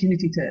good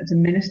opportunity to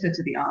minister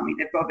to the army.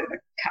 They've got a bit of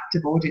a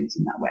captive audience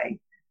in that way.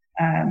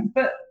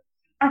 But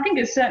I think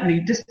it's certainly,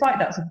 despite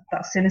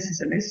that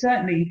cynicism, it's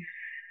certainly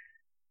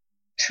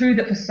true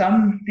that for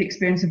some, the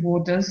experience of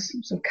war does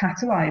sort of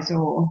catalyse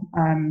or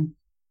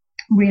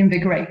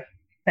reinvigorate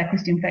their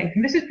Christian faith.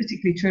 And this is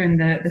particularly true in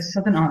the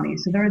Southern Army.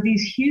 So there are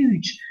these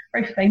huge,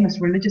 very famous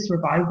religious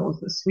revivals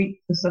that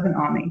sweep the Southern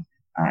Army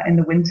in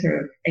the winter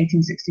of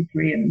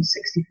 1863 and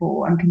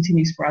 64 and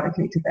continue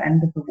sporadically to the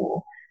end of the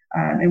war,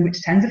 in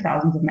which tens of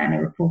thousands of men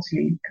are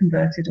reportedly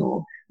converted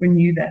or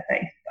renew their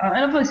faith.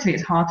 And obviously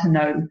it's hard to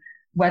know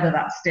whether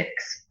that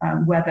sticks,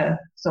 whether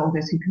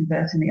soldiers who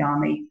convert in the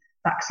army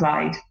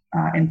backslide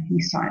in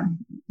peacetime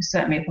is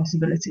certainly a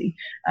possibility.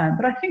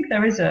 But I think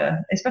there is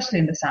especially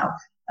in the South.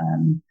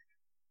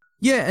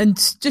 Yeah, and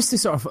just to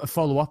sort of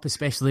follow up,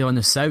 especially on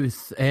the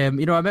South, I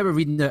remember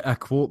reading a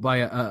quote by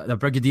a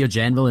brigadier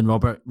general in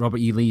Robert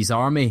E. Lee's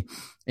army,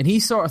 and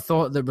he sort of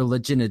thought that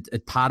religion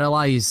had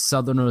paralysed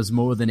Southerners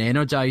more than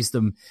energised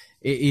them.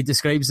 He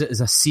describes it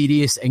as a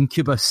serious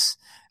incubus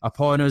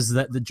upon us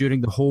that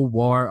during the whole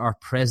war, our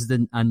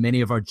president and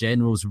many of our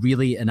generals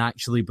really and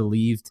actually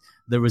believed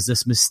there was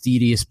this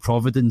mysterious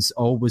providence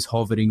always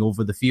hovering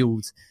over the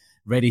field,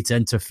 ready to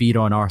interfere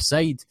on our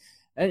side.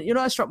 And,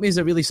 that struck me as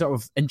a really sort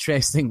of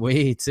interesting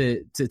way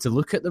to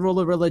look at the role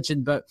of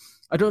religion. But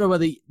I don't know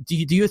whether, do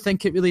you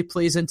think it really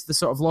plays into the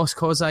sort of lost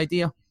cause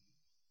idea?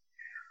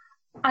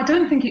 I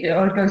don't think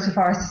I would go so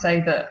far as to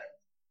say that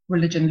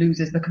religion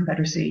loses the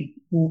Confederacy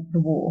or the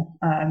war.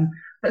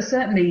 But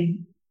certainly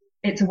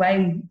it's a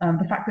way,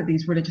 the fact that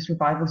these religious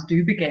revivals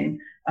do begin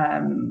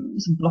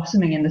some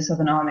blossoming in the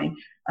Southern Army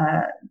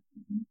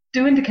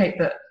do indicate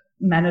that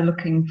men are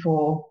looking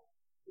for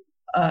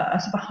a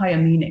sort of higher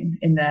meaning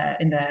in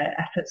their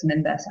efforts and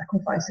in their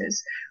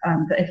sacrifices.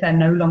 That if they're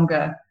no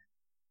longer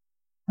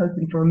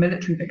hoping for a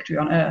military victory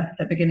on earth,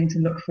 they're beginning to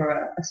look for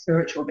a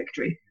spiritual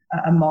victory,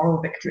 a moral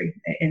victory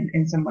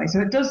in some way. So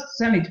it does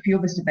certainly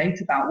fuel this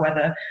debate about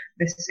whether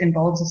this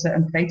involves a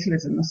certain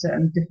fatalism, a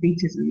certain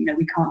defeatism.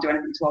 We can't do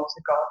anything to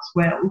alter God's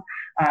will,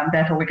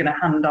 therefore we're going to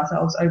hand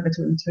ourselves over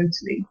to him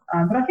totally.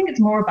 But I think it's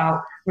more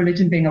about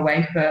religion being a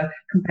way for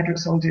Confederate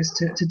soldiers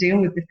to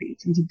deal with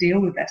defeat and to deal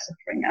with their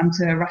suffering and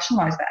to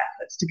rationalise their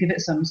efforts, to give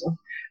it some sort of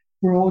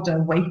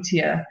broader,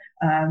 weightier,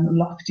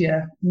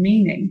 loftier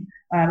meaning.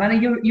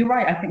 And you're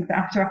right. I think that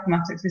after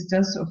Appomattox, this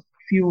does sort of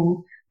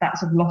fuel that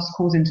sort of lost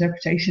cause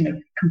interpretation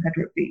of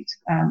Confederate defeat,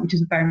 which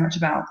is very much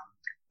about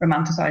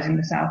romanticizing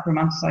the South,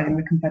 romanticizing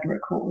the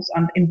Confederate cause,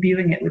 and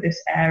imbuing it with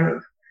this air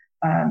of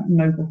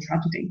noble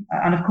tragedy.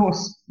 And of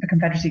course, the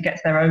Confederacy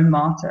gets their own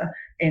martyr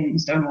in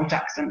Stonewall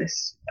Jackson,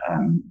 this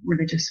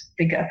religious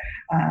figure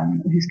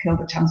who's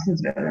killed at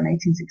Chancellorsville in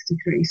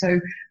 1863. So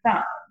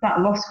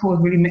that lost cause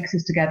really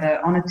mixes together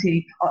honor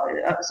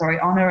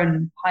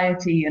and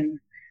piety and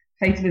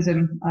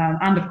fatalism,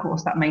 and of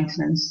course that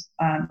maintenance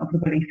of the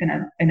belief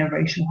in a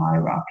racial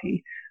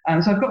hierarchy.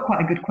 So I've got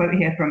quite a good quote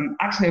here from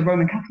actually a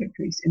Roman Catholic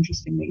priest,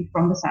 interestingly,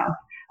 from the South,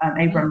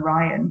 Abram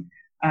Ryan,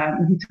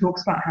 who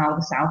talks about how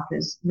the South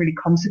is really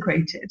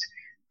consecrated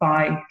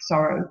by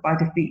sorrow, by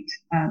defeat.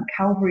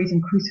 Calvaries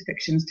and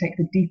crucifixions take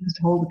the deepest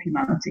hold of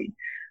humanity.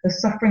 The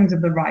sufferings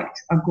of the right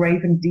are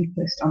graven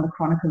deepest on the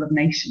chronicle of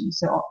nations.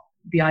 So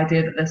the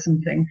idea that there's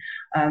something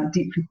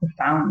deeply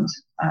profound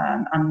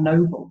and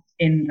noble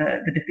in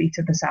the defeat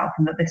of the South,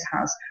 and that this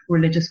has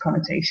religious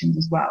connotations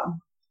as well.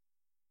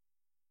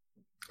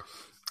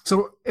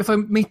 So if I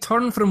may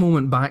turn for a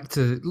moment back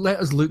to let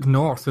us look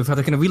north. We've had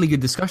a kind of really good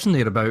discussion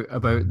there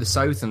about the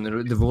South and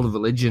the role of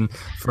religion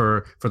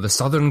for the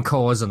Southern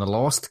cause and the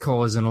lost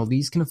cause and all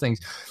these kind of things.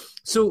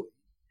 So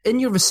in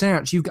your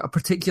research, you've got a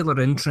particular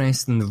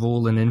interest in the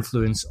role and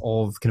influence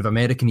of kind of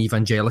American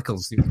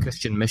evangelicals, the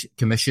Christian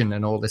Commission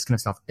and all this kind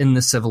of stuff in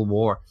the Civil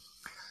War.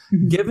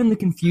 Mm-hmm. Given the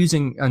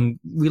confusing and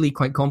really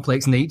quite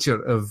complex nature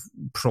of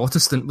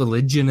Protestant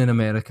religion in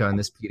America in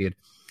this period,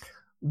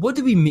 what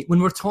do we mean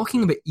when we're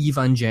talking about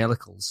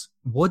evangelicals?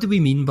 What do we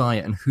mean by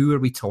it, and who are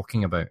we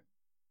talking about?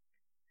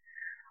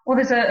 Well,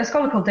 there's a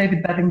scholar called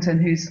David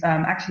Bedington, who's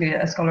actually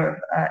a scholar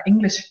of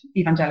English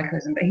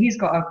evangelicalism, but he's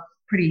got a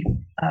pretty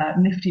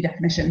nifty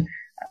definition.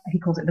 He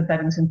calls it the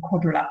Bedington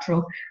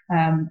quadrilateral,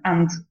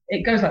 and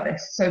it goes like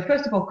this. So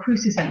first of all,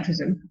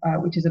 crucicentrism,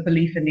 which is a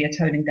belief in the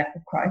atoning death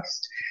of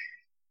Christ.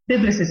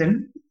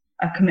 Biblicism,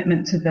 a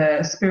commitment to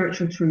the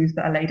spiritual truths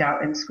that are laid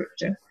out in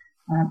Scripture.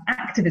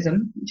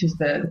 Activism, which is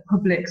the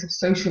public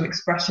social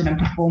expression and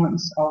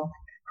performance of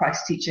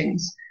Christ's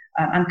teachings,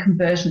 and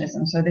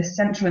conversionism. So this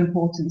central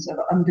importance of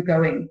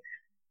undergoing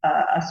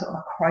a sort of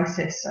a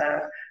crisis,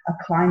 a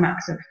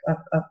climax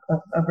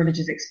of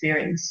religious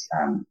experience,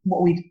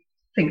 what we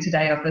think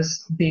today of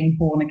as being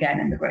born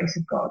again in the grace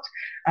of God.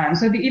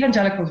 So the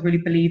evangelicals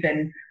really believe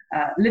in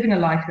living a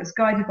life that's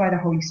guided by the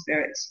Holy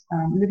Spirit,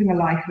 living a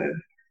life of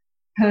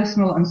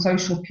personal and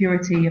social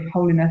purity, of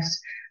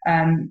holiness.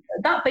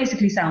 That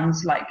basically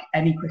sounds like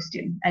any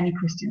Christian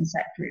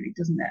sect, really,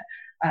 doesn't it?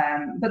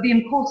 But the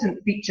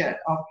important feature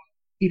of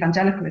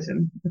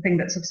evangelicalism, the thing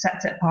that sort of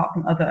sets it apart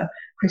from other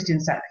Christian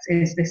sects,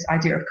 is this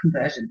idea of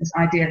conversion, this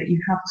idea that you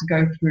have to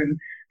go through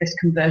this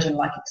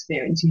conversion-like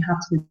experience. You have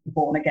to be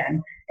born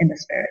again in the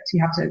Spirit.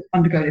 You have to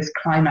undergo this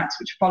climax,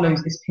 which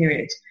follows this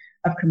period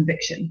of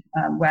conviction,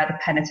 where the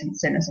penitent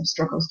sinner sort of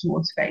struggles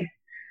towards faith.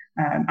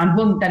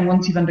 And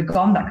once you've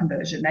undergone that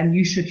conversion, then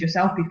you should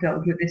yourself be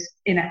filled with this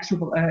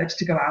inexorable urge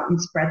to go out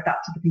and spread that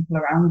to the people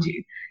around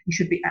you. You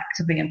should be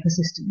actively and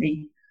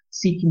persistently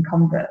seeking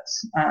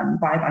converts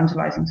by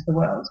evangelizing to the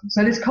world.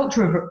 So this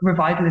culture of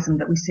revivalism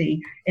that we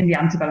see in the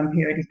antebellum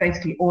period is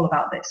basically all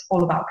about this,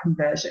 all about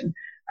conversion.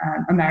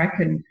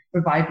 American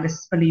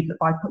revivalists believe that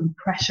by putting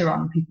pressure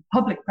on people,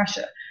 public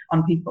pressure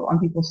on people, on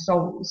people's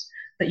souls,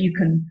 that you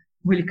can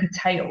really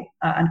curtail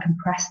and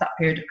compress that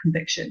period of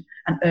conviction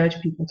and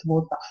urge people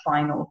towards that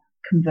final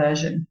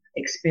conversion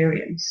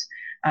experience.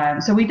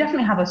 So we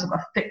definitely have a sort of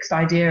a fixed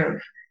idea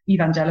of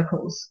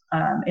evangelicals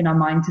in our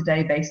mind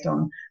today based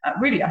on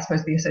really, I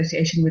suppose, the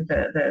association with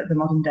the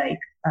modern day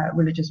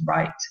religious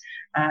right.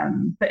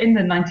 But in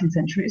the 19th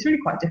century, it's really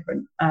quite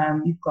different.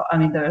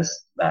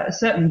 There's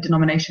certain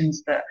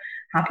denominations that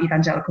have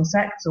evangelical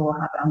sects or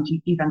have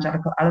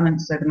evangelical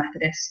elements. So the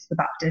Methodists, the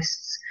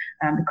Baptists,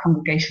 the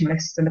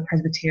Congregationalists and the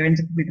Presbyterians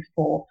are probably the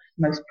four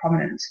most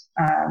prominent.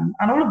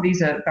 And all of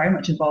these are very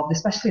much involved,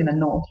 especially in the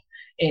North,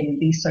 in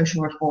these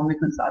social reform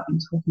movements that I've been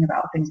talking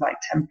about, things like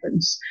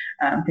temperance,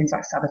 things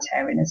like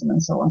Sabbatarianism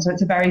and so on. So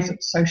it's a very sort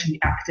of socially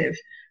active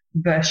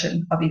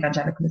version of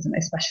evangelicalism,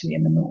 especially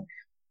in the North.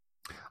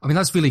 I mean,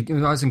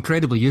 that's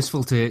incredibly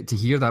useful to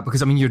hear that,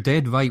 because I mean, you're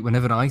dead right.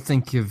 Whenever I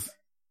think of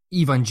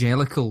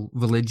evangelical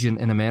religion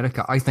in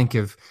America, I think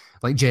of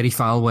like Jerry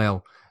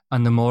Falwell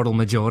and the moral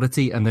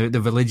majority and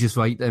the religious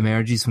right that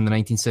emerges from the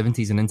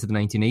 1970s and into the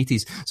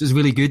 1980s. So it's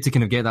really good to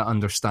kind of get that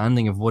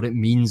understanding of what it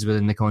means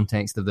within the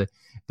context of the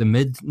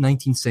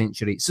mid-19th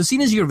century. So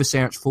seeing as your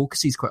research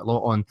focuses quite a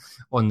lot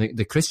on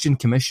the Christian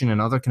Commission and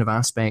other kind of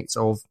aspects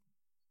of,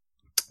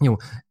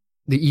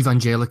 the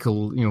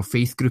evangelical,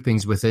 faith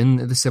groupings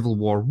within the Civil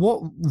War,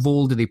 what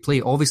role do they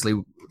play? Obviously,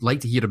 we'd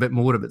like to hear a bit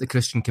more about the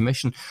Christian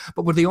Commission,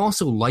 but were they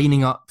also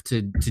lining up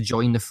to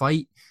join the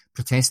fight,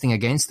 protesting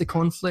against the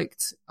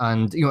conflict,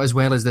 and as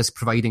well as this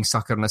providing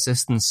succour and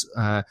assistance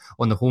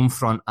on the home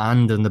front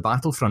and in the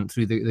battlefront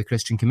through the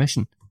Christian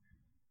Commission?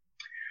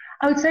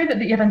 I would say that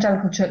the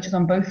evangelical churches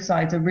on both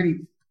sides are really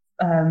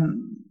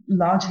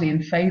largely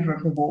in favour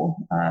of the war.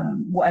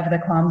 Whatever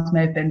their qualms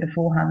may have been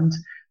beforehand,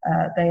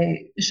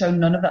 they show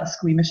none of that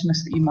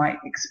squeamishness that you might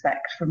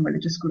expect from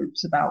religious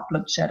groups about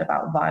bloodshed,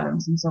 about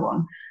violence and so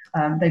on.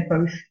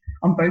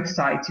 On both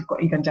sides, you've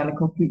got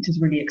evangelical preachers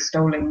really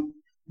extolling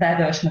their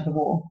version of the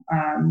war,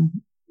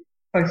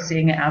 both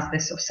seeing it as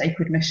this sort of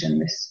sacred mission,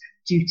 this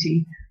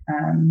duty.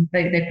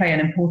 They play an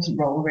important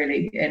role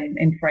really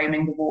in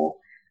framing the war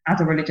as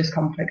a religious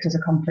conflict, as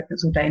a conflict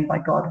that's ordained by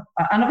God.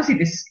 And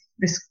obviously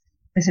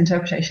this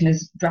interpretation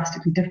is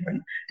drastically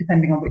different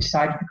depending on which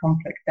side of the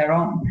conflict they're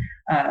on.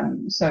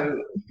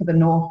 So for the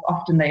North,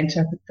 often they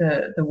interpret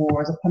the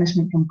war as a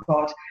punishment from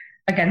God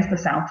against the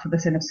South for the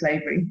sin of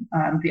slavery.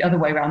 The other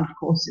way around, of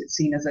course, it's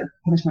seen as a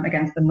punishment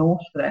against the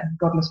North for their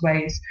godless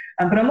ways.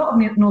 But a lot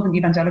of Northern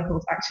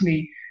evangelicals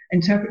actually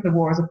interpret the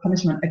war as a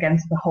punishment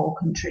against the whole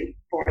country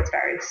for its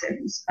various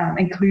sins,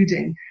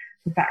 including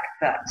the fact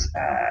that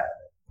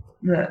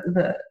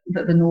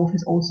the North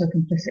is also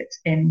complicit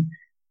in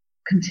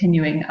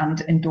continuing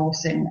and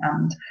endorsing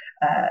and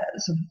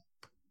sort of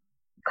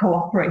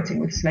cooperating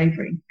with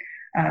slavery.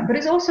 But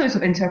it's also sort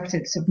of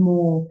interpreted sort of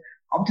more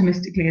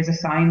optimistically as a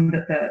sign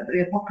that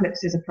the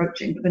apocalypse is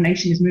approaching, that the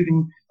nation is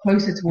moving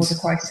closer towards a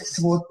crisis,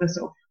 towards the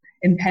sort of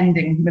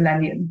impending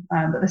millennium,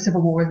 that the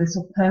Civil War is this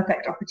sort of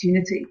perfect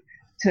opportunity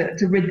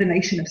to rid the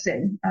nation of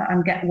sin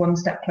and get one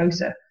step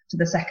closer to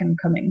the second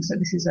coming. So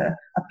this is a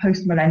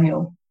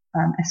post-millennial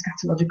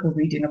eschatological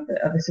reading of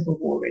the Civil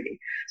War, really.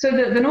 So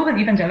the Northern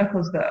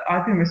evangelicals that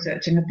I've been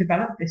researching have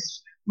developed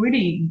this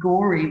really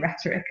gory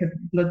rhetoric of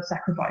blood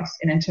sacrifice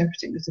in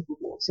interpreting the Civil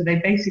War. So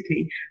they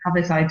basically have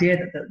this idea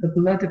that the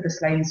blood of the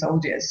slain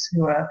soldiers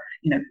who are,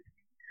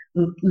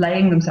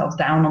 laying themselves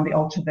down on the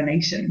altar of the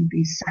nation,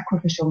 these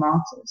sacrificial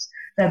martyrs,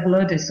 their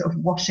blood is sort of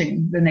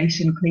washing the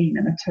nation clean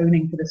and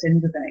atoning for the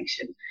sins of the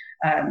nation.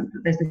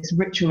 There's this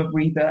ritual of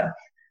rebirth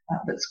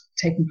that's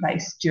taking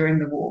place during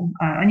the war.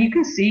 And you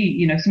can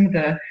see, some of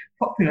the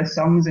popular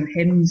songs and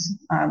hymns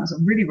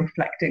sort of really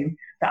reflecting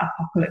that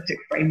apocalyptic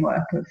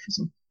framework of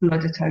sort of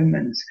blood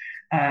atonement.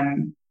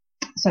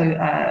 So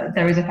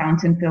there is a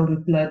fountain filled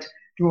with blood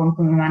drawn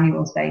from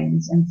Emmanuel's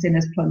veins, and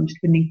sinners plunged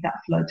beneath that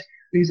flood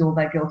lose all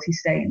their guilty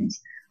stains,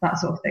 that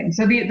sort of thing.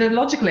 So the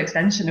logical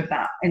extension of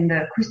that in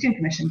the Christian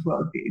Commission's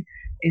worldview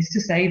is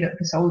to say that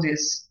the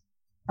soldiers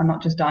are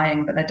not just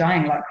dying, but they're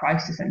dying like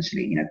Christ,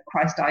 essentially.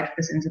 Christ died for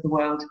the sins of the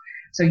world,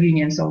 so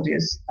Union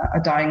soldiers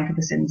are dying for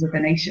the sins of the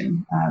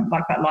nation,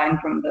 like that line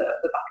from the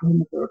Battle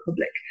Hymn of the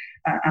Republic,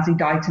 as he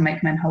died to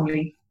make men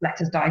holy,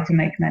 let us die to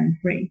make men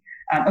free.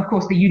 Of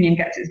course, the Union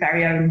gets its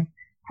very own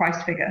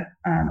Christ figure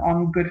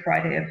on Good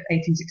Friday of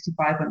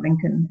 1865 when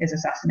Lincoln is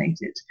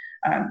assassinated.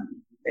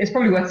 It's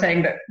probably worth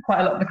saying that quite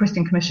a lot of the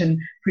Christian Commission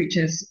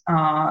preachers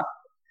are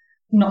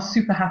not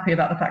super happy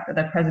about the fact that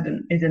their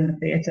president is in the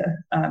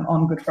theatre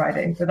on Good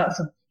Friday. So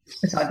that's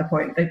beside the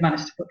point. They've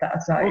managed to put that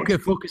aside. Okay,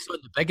 focus on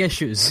the big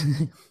issues.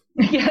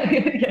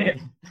 Yeah.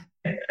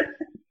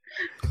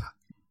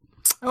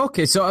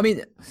 Okay, so I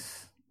mean,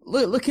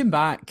 looking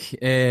back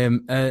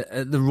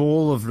at the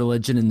role of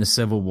religion in the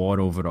Civil War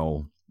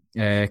overall,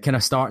 kind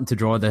of starting to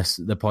draw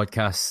the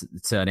podcast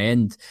to an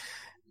end.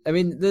 I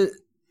mean,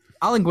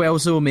 Alan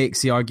Guelzo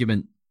makes the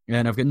argument,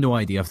 and I've got no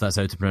idea if that's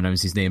how to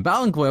pronounce his name, but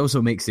Alan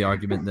Guelzo makes the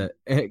argument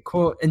that,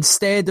 quote,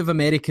 instead of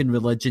American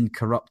religion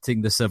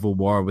corrupting the Civil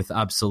War with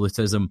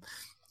absolutism,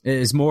 it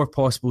is more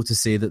possible to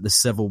say that the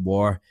Civil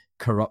War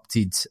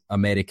corrupted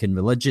American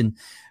religion.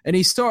 And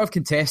he's sort of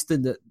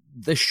contesting that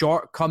the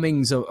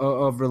shortcomings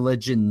of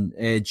religion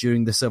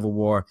during the Civil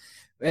War,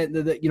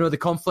 the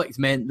conflict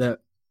meant that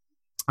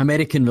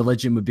American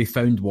religion would be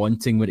found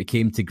wanting when it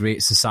came to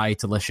great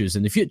societal issues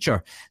in the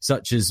future,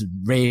 such as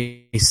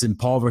race and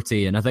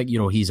poverty. And I think,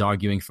 he's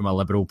arguing from a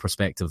liberal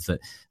perspective that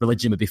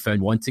religion would be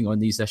found wanting on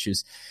these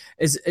issues.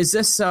 Is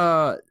this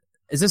a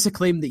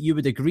claim that you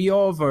would agree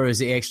of, or is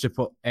it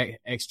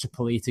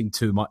extrapolating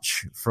too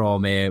much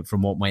from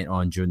what went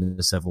on during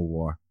the Civil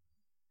War?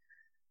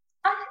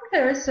 I think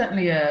there is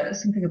certainly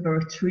something of a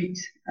retreat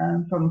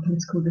from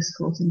political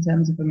discourse in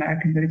terms of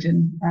American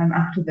religion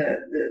after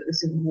the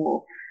Civil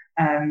War.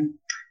 And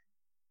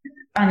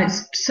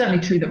it's certainly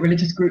true that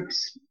religious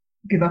groups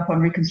give up on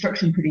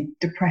Reconstruction pretty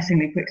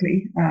depressingly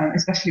quickly,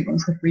 especially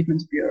once the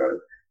Freedmen's Bureau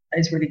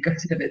is really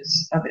gutted of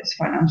its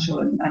financial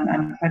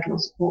and federal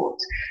support.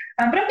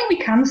 But I think we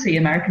can see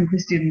American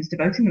Christians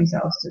devoting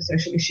themselves to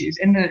social issues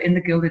in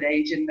the Gilded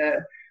Age, in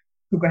the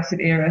Progressive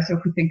era. So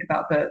if we think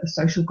about the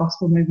social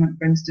gospel movement,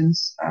 for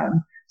instance,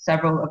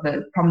 several of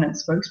the prominent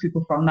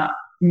spokespeople from that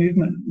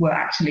movement were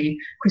actually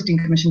Christian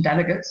Commission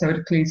delegates, so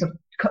it clearly sort of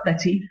cut their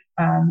teeth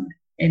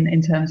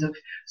in terms of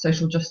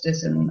social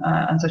justice and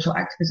social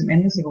activism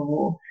in the Civil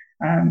War.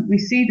 We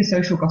see the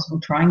social gospel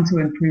trying to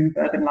improve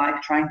urban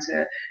life, trying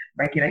to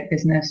regulate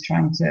business,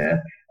 trying to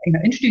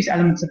introduce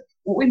elements of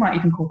what we might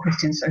even call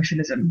Christian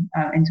socialism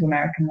into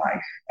American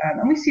life.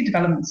 And we see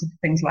developments of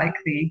things like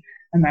the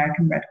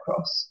American Red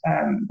Cross.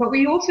 But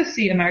we also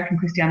see American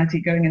Christianity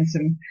going in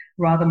some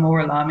rather more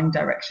alarming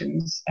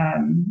directions.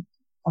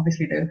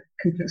 Obviously, the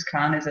Ku Klux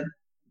Klan is a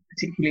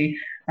particularly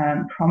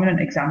prominent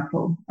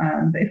example.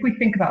 But if we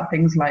think about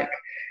things like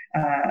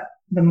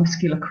the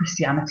muscular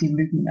Christianity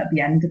movement at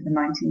the end of the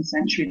 19th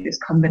century, this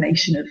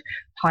combination of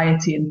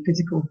piety and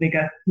physical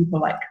vigor, people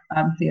like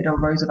Theodore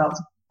Roosevelt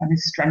and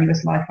his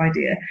strenuous life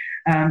idea.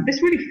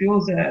 This really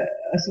fuels a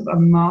sort of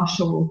a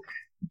martial,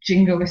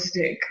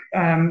 jingoistic,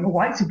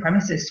 white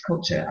supremacist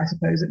culture, I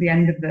suppose, at the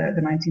end of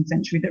the 19th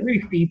century that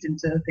really feeds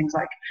into things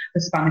like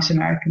the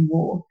Spanish-American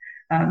War.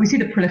 We see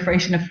the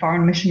proliferation of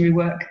foreign missionary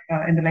work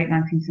in the late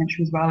 19th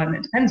century as well, and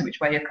it depends which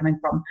way you're coming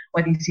from,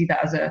 whether you see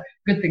that as a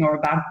good thing or a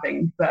bad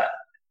thing. But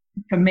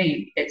for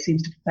me, it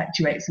seems to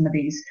perpetuate some of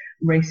these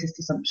racist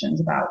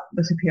assumptions about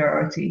the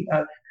superiority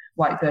of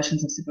white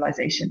versions of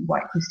civilization,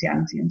 white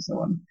Christianity, and so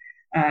on.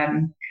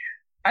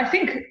 I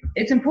think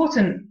it's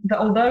important that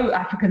although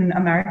African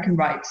American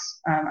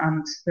rights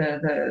and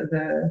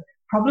the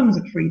problems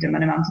of freedom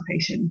and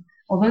emancipation,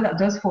 although that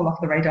does fall off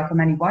the radar for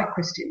many white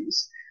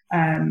Christians,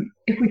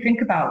 if we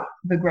think about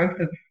the growth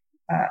of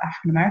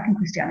African American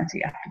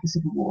Christianity after the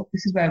Civil War,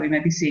 this is where we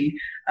maybe see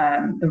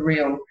the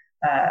real,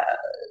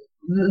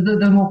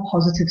 the more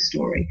positive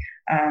story,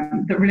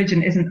 that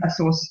religion isn't a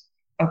source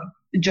of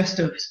just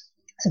of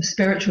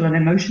spiritual and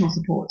emotional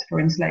support for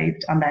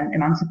enslaved and then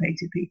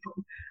emancipated people,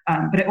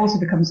 but it also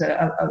becomes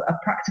a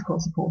practical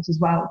support as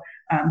well.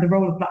 The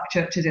role of black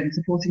churches in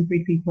supporting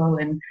free people,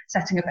 in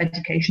setting up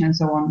education and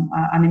so on,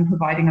 and in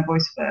providing a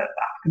voice for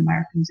African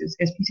Americans is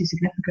pretty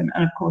significant.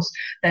 And of course,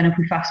 then if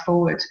we fast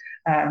forward,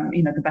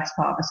 the best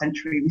part of a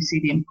century, we see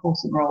the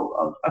important role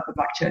of the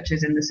black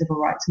churches in the civil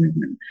rights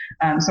movement.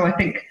 So I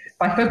think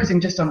by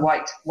focusing just on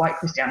white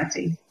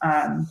Christianity,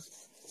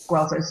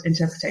 Guelzo's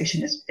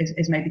interpretation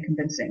is maybe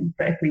convincing,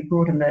 but if we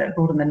broaden the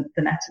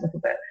net a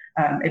little bit,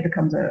 it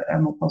becomes a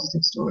more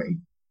positive story.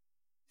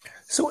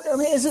 So, I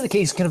mean, is it the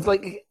case, kind of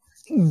like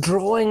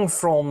drawing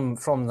from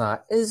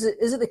that? Is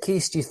it the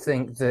case? Do you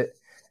think that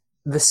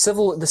the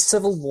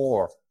Civil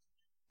War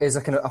is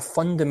a kind of a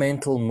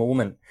fundamental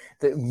moment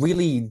that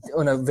really,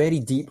 on a very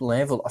deep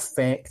level,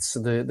 affects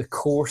the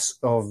course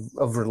of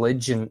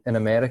religion in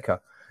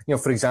America?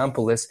 For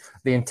example,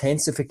 the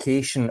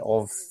intensification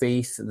of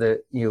faith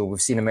that, we've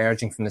seen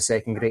emerging from the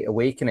Second Great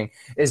Awakening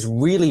is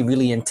really,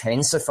 really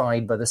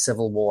intensified by the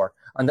Civil War.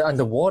 And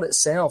the war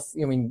itself,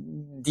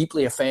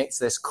 deeply affects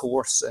this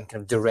course and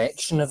kind of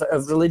direction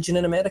of religion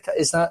in America.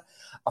 Is that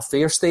a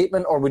fair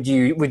statement, or would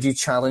you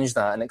challenge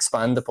that and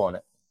expand upon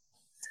it?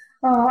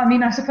 Oh,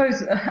 I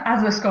suppose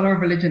as a scholar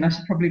of religion, I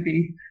should probably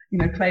be,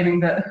 claiming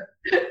that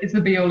it's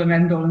the be-all and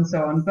end-all and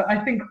so on. But I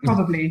think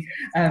probably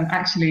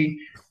actually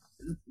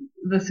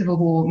the Civil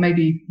War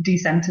maybe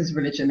decenters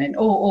religion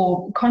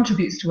or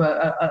contributes to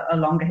a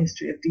longer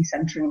history of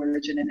decentering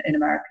religion in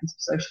American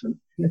social and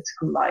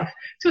political life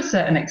to a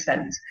certain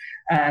extent.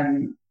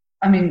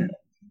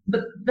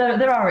 But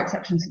there are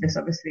exceptions to this.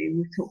 Obviously,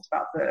 we've talked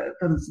about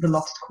the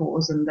lost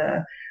cause and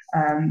the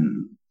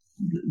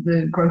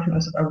growth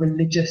of a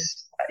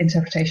religious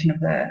interpretation of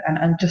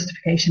and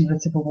justification of the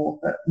Civil War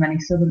for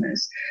many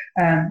Southerners.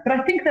 But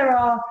I think there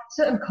are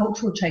certain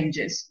cultural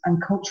changes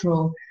and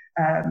cultural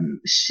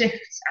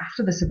shifts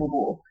after the Civil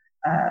War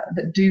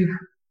that do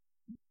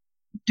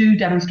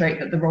demonstrate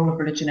that the role of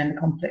religion in the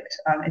conflict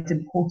is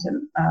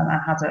important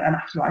and has an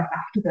afterlife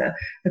after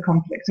the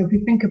conflict. So if we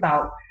think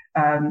about,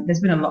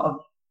 there's been a lot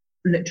of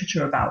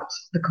literature about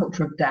the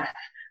culture of death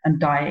and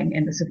dying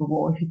in the Civil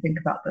War. If you think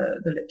about the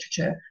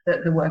literature,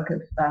 the work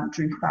of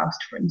Drew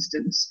Faust, for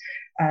instance,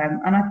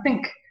 and I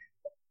think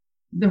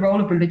the role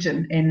of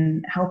religion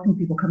in helping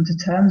people come to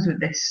terms with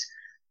this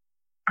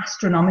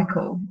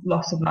astronomical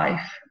loss of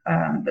life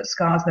that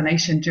scars the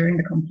nation during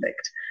the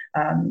conflict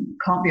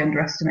can't be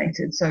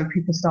underestimated. So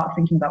people start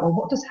thinking about, well,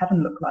 what does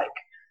heaven look like?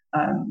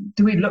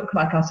 Do we look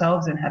like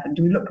ourselves in heaven?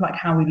 Do we look like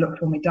how we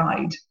looked when we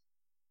died,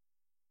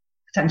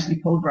 potentially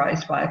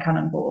pulverized by a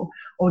cannonball?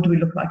 Or do we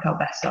look like our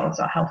best selves,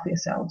 our healthier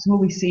selves? Will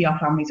we see our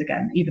families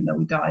again, even though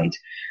we died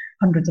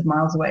hundreds of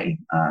miles away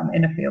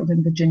in a field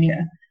in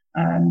Virginia?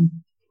 And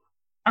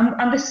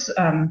this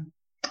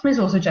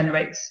also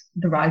generates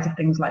the rise of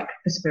things like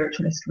the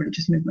spiritualist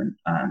religious movement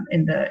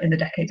in the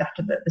decades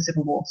after the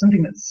Civil War,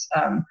 something that's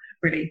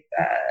really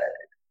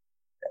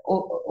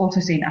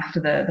also seen after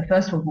the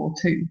First World War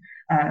too.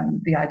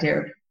 The idea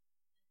of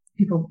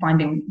people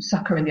finding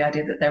succor in the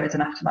idea that there is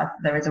an afterlife,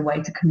 that there is a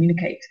way to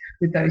communicate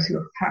with those who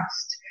have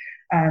passed.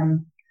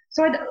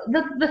 So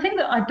the thing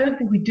that I don't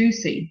think we do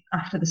see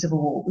after the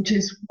Civil War, which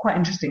is quite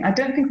interesting, I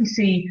don't think we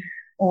see,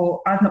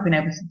 or I've not been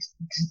able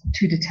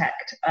to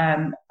detect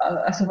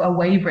a sort of a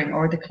wavering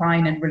or a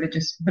decline in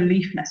religious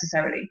belief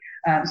necessarily.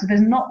 So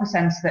there's not the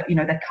sense that,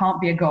 there can't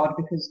be a God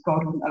because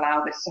God wouldn't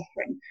allow this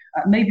suffering,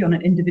 maybe on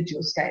an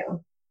individual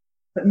scale,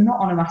 but not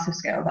on a massive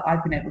scale that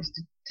I've been able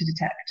to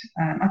detect.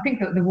 I think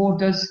that the war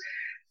does,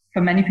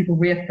 for many people,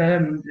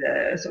 reaffirm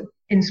the sort of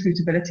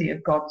inscrutability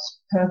of God's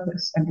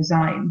purpose and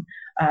design.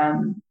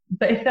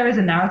 But if there is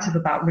a narrative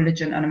about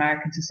religion and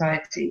American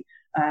society,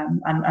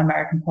 and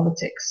American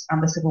politics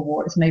and the Civil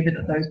War, it's maybe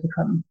that those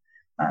become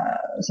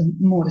sort of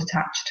more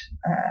detached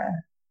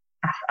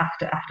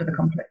after the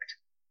conflict.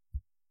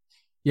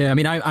 Yeah, I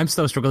mean, I'm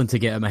still struggling to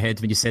get in my head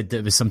when you said that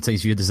it was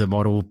sometimes viewed as a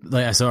moral,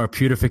 like a sort of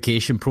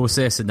purification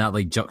process, and that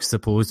like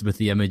juxtaposed with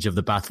the image of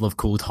the Battle of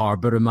Cold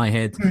Harbor in my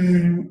head.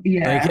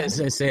 Yeah, like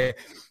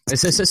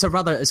it's a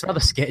rather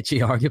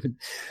sketchy argument.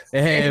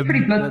 It's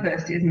pretty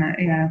bloodthirsty, isn't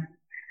it?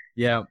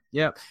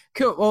 Yeah.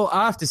 Cool. Well,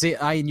 I have to say,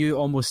 I knew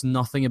almost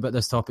nothing about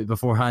this topic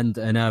beforehand,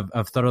 and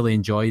I've thoroughly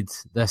enjoyed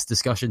this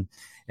discussion.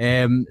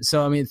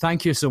 So, I mean,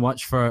 thank you so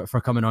much for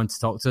coming on to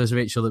talk to us,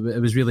 Rachel. It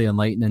was really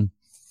enlightening.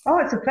 Oh,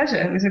 it's a pleasure.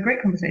 It was a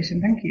great conversation.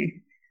 Thank you.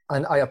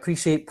 And I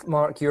appreciate,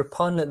 Mark, your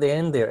pun at the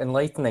end there.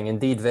 Enlightening,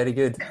 indeed. Very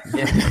good.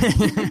 Yeah.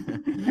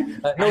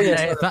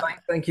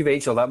 Thank you,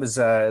 Rachel. That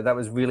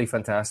was really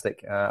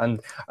fantastic. And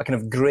a kind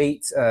of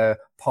great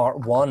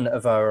part one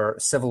of our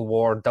Civil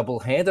War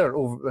double-header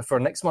for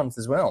next month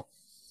as well.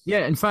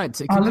 Yeah, in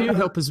fact, can you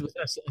help us with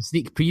a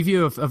sneak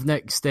preview of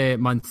next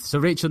month? So,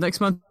 Rachel, next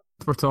month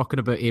we're talking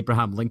about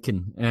Abraham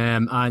Lincoln,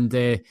 and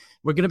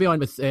we're going to be on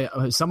with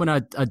someone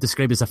I'd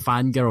describe as a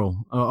fangirl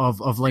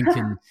of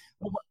Lincoln.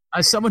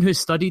 As someone who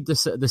studied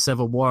the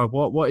Civil War,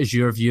 what is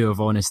your view of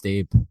Honest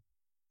Abe?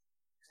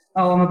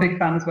 Oh, I'm a big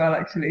fan as well,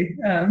 actually.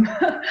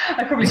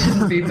 I probably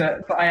shouldn't be,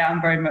 but I am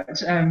very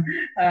much.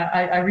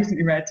 I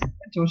recently read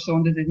George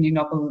Saunders' new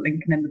novel,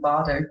 Lincoln in the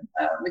Bardo,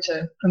 which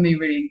for me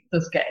really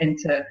does get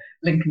into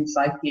Lincoln's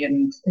psyche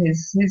and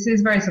his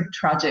very sort of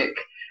tragic,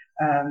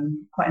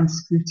 quite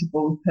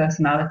inscrutable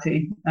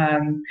personality.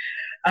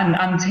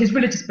 And his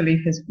religious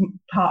belief is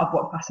part of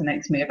what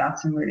fascinates me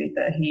about him, really,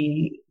 that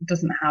he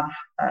doesn't have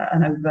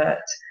an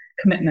overt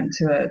commitment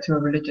to a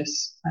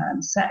religious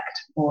sect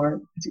or a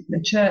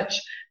particular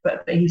church,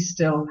 but that he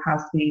still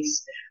has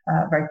these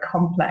very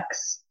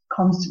complex,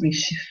 constantly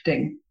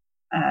shifting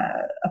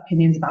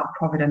opinions about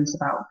providence,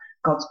 about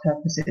God's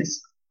purposes,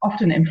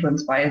 often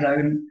influenced by his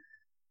own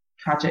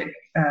tragic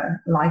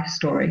life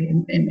story,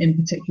 in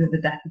particular the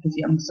death of his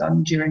young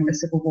son during the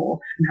Civil War,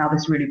 and how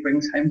this really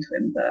brings home to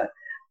him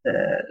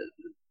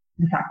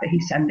the fact that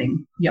he's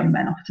sending young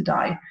men off to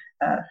die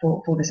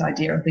for this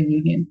idea of the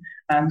Union.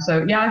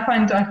 So yeah, I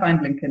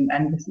find Lincoln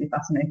endlessly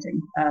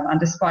fascinating, and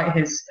despite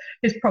his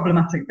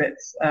problematic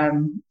bits,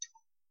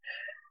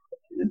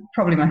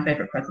 probably my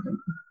favourite president.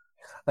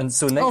 And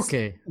so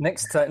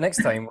next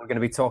time we're going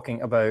to be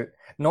talking about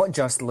not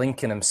just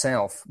Lincoln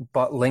himself,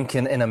 but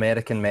Lincoln in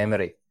American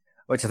memory,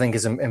 which I think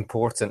is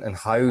important, and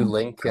how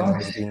Lincoln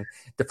has been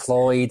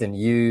deployed and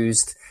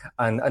used,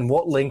 and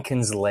what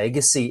Lincoln's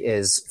legacy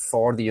is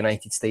for the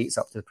United States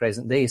up to the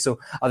present day. So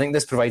I think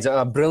this provides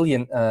a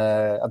brilliant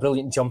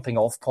jumping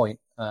off point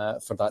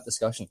for that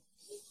discussion.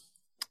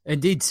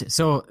 Indeed.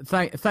 So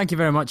thank you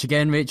very much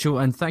again, Rachel,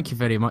 and thank you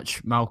very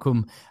much,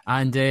 Malcolm.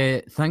 And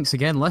thanks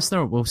again,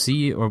 listener. We'll see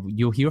you, or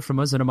you'll hear from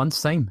us in a month's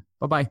time.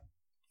 Bye-bye.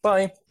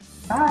 Bye.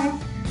 Bye.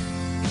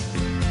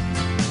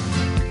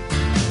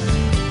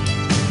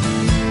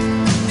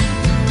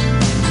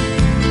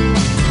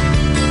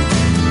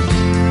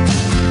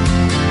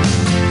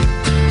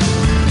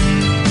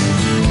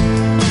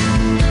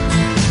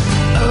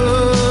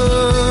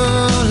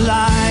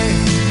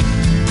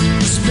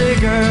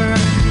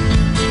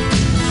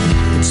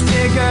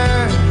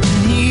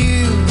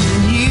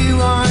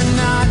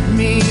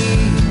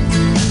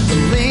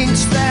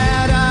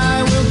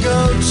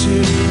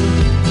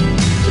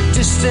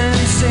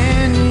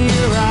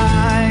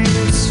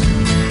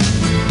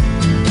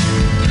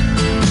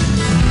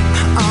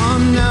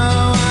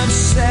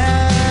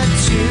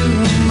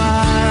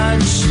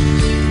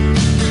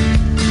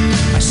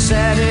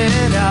 Set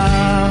it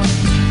up.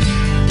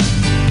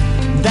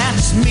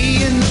 That's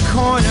me in the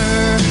corner.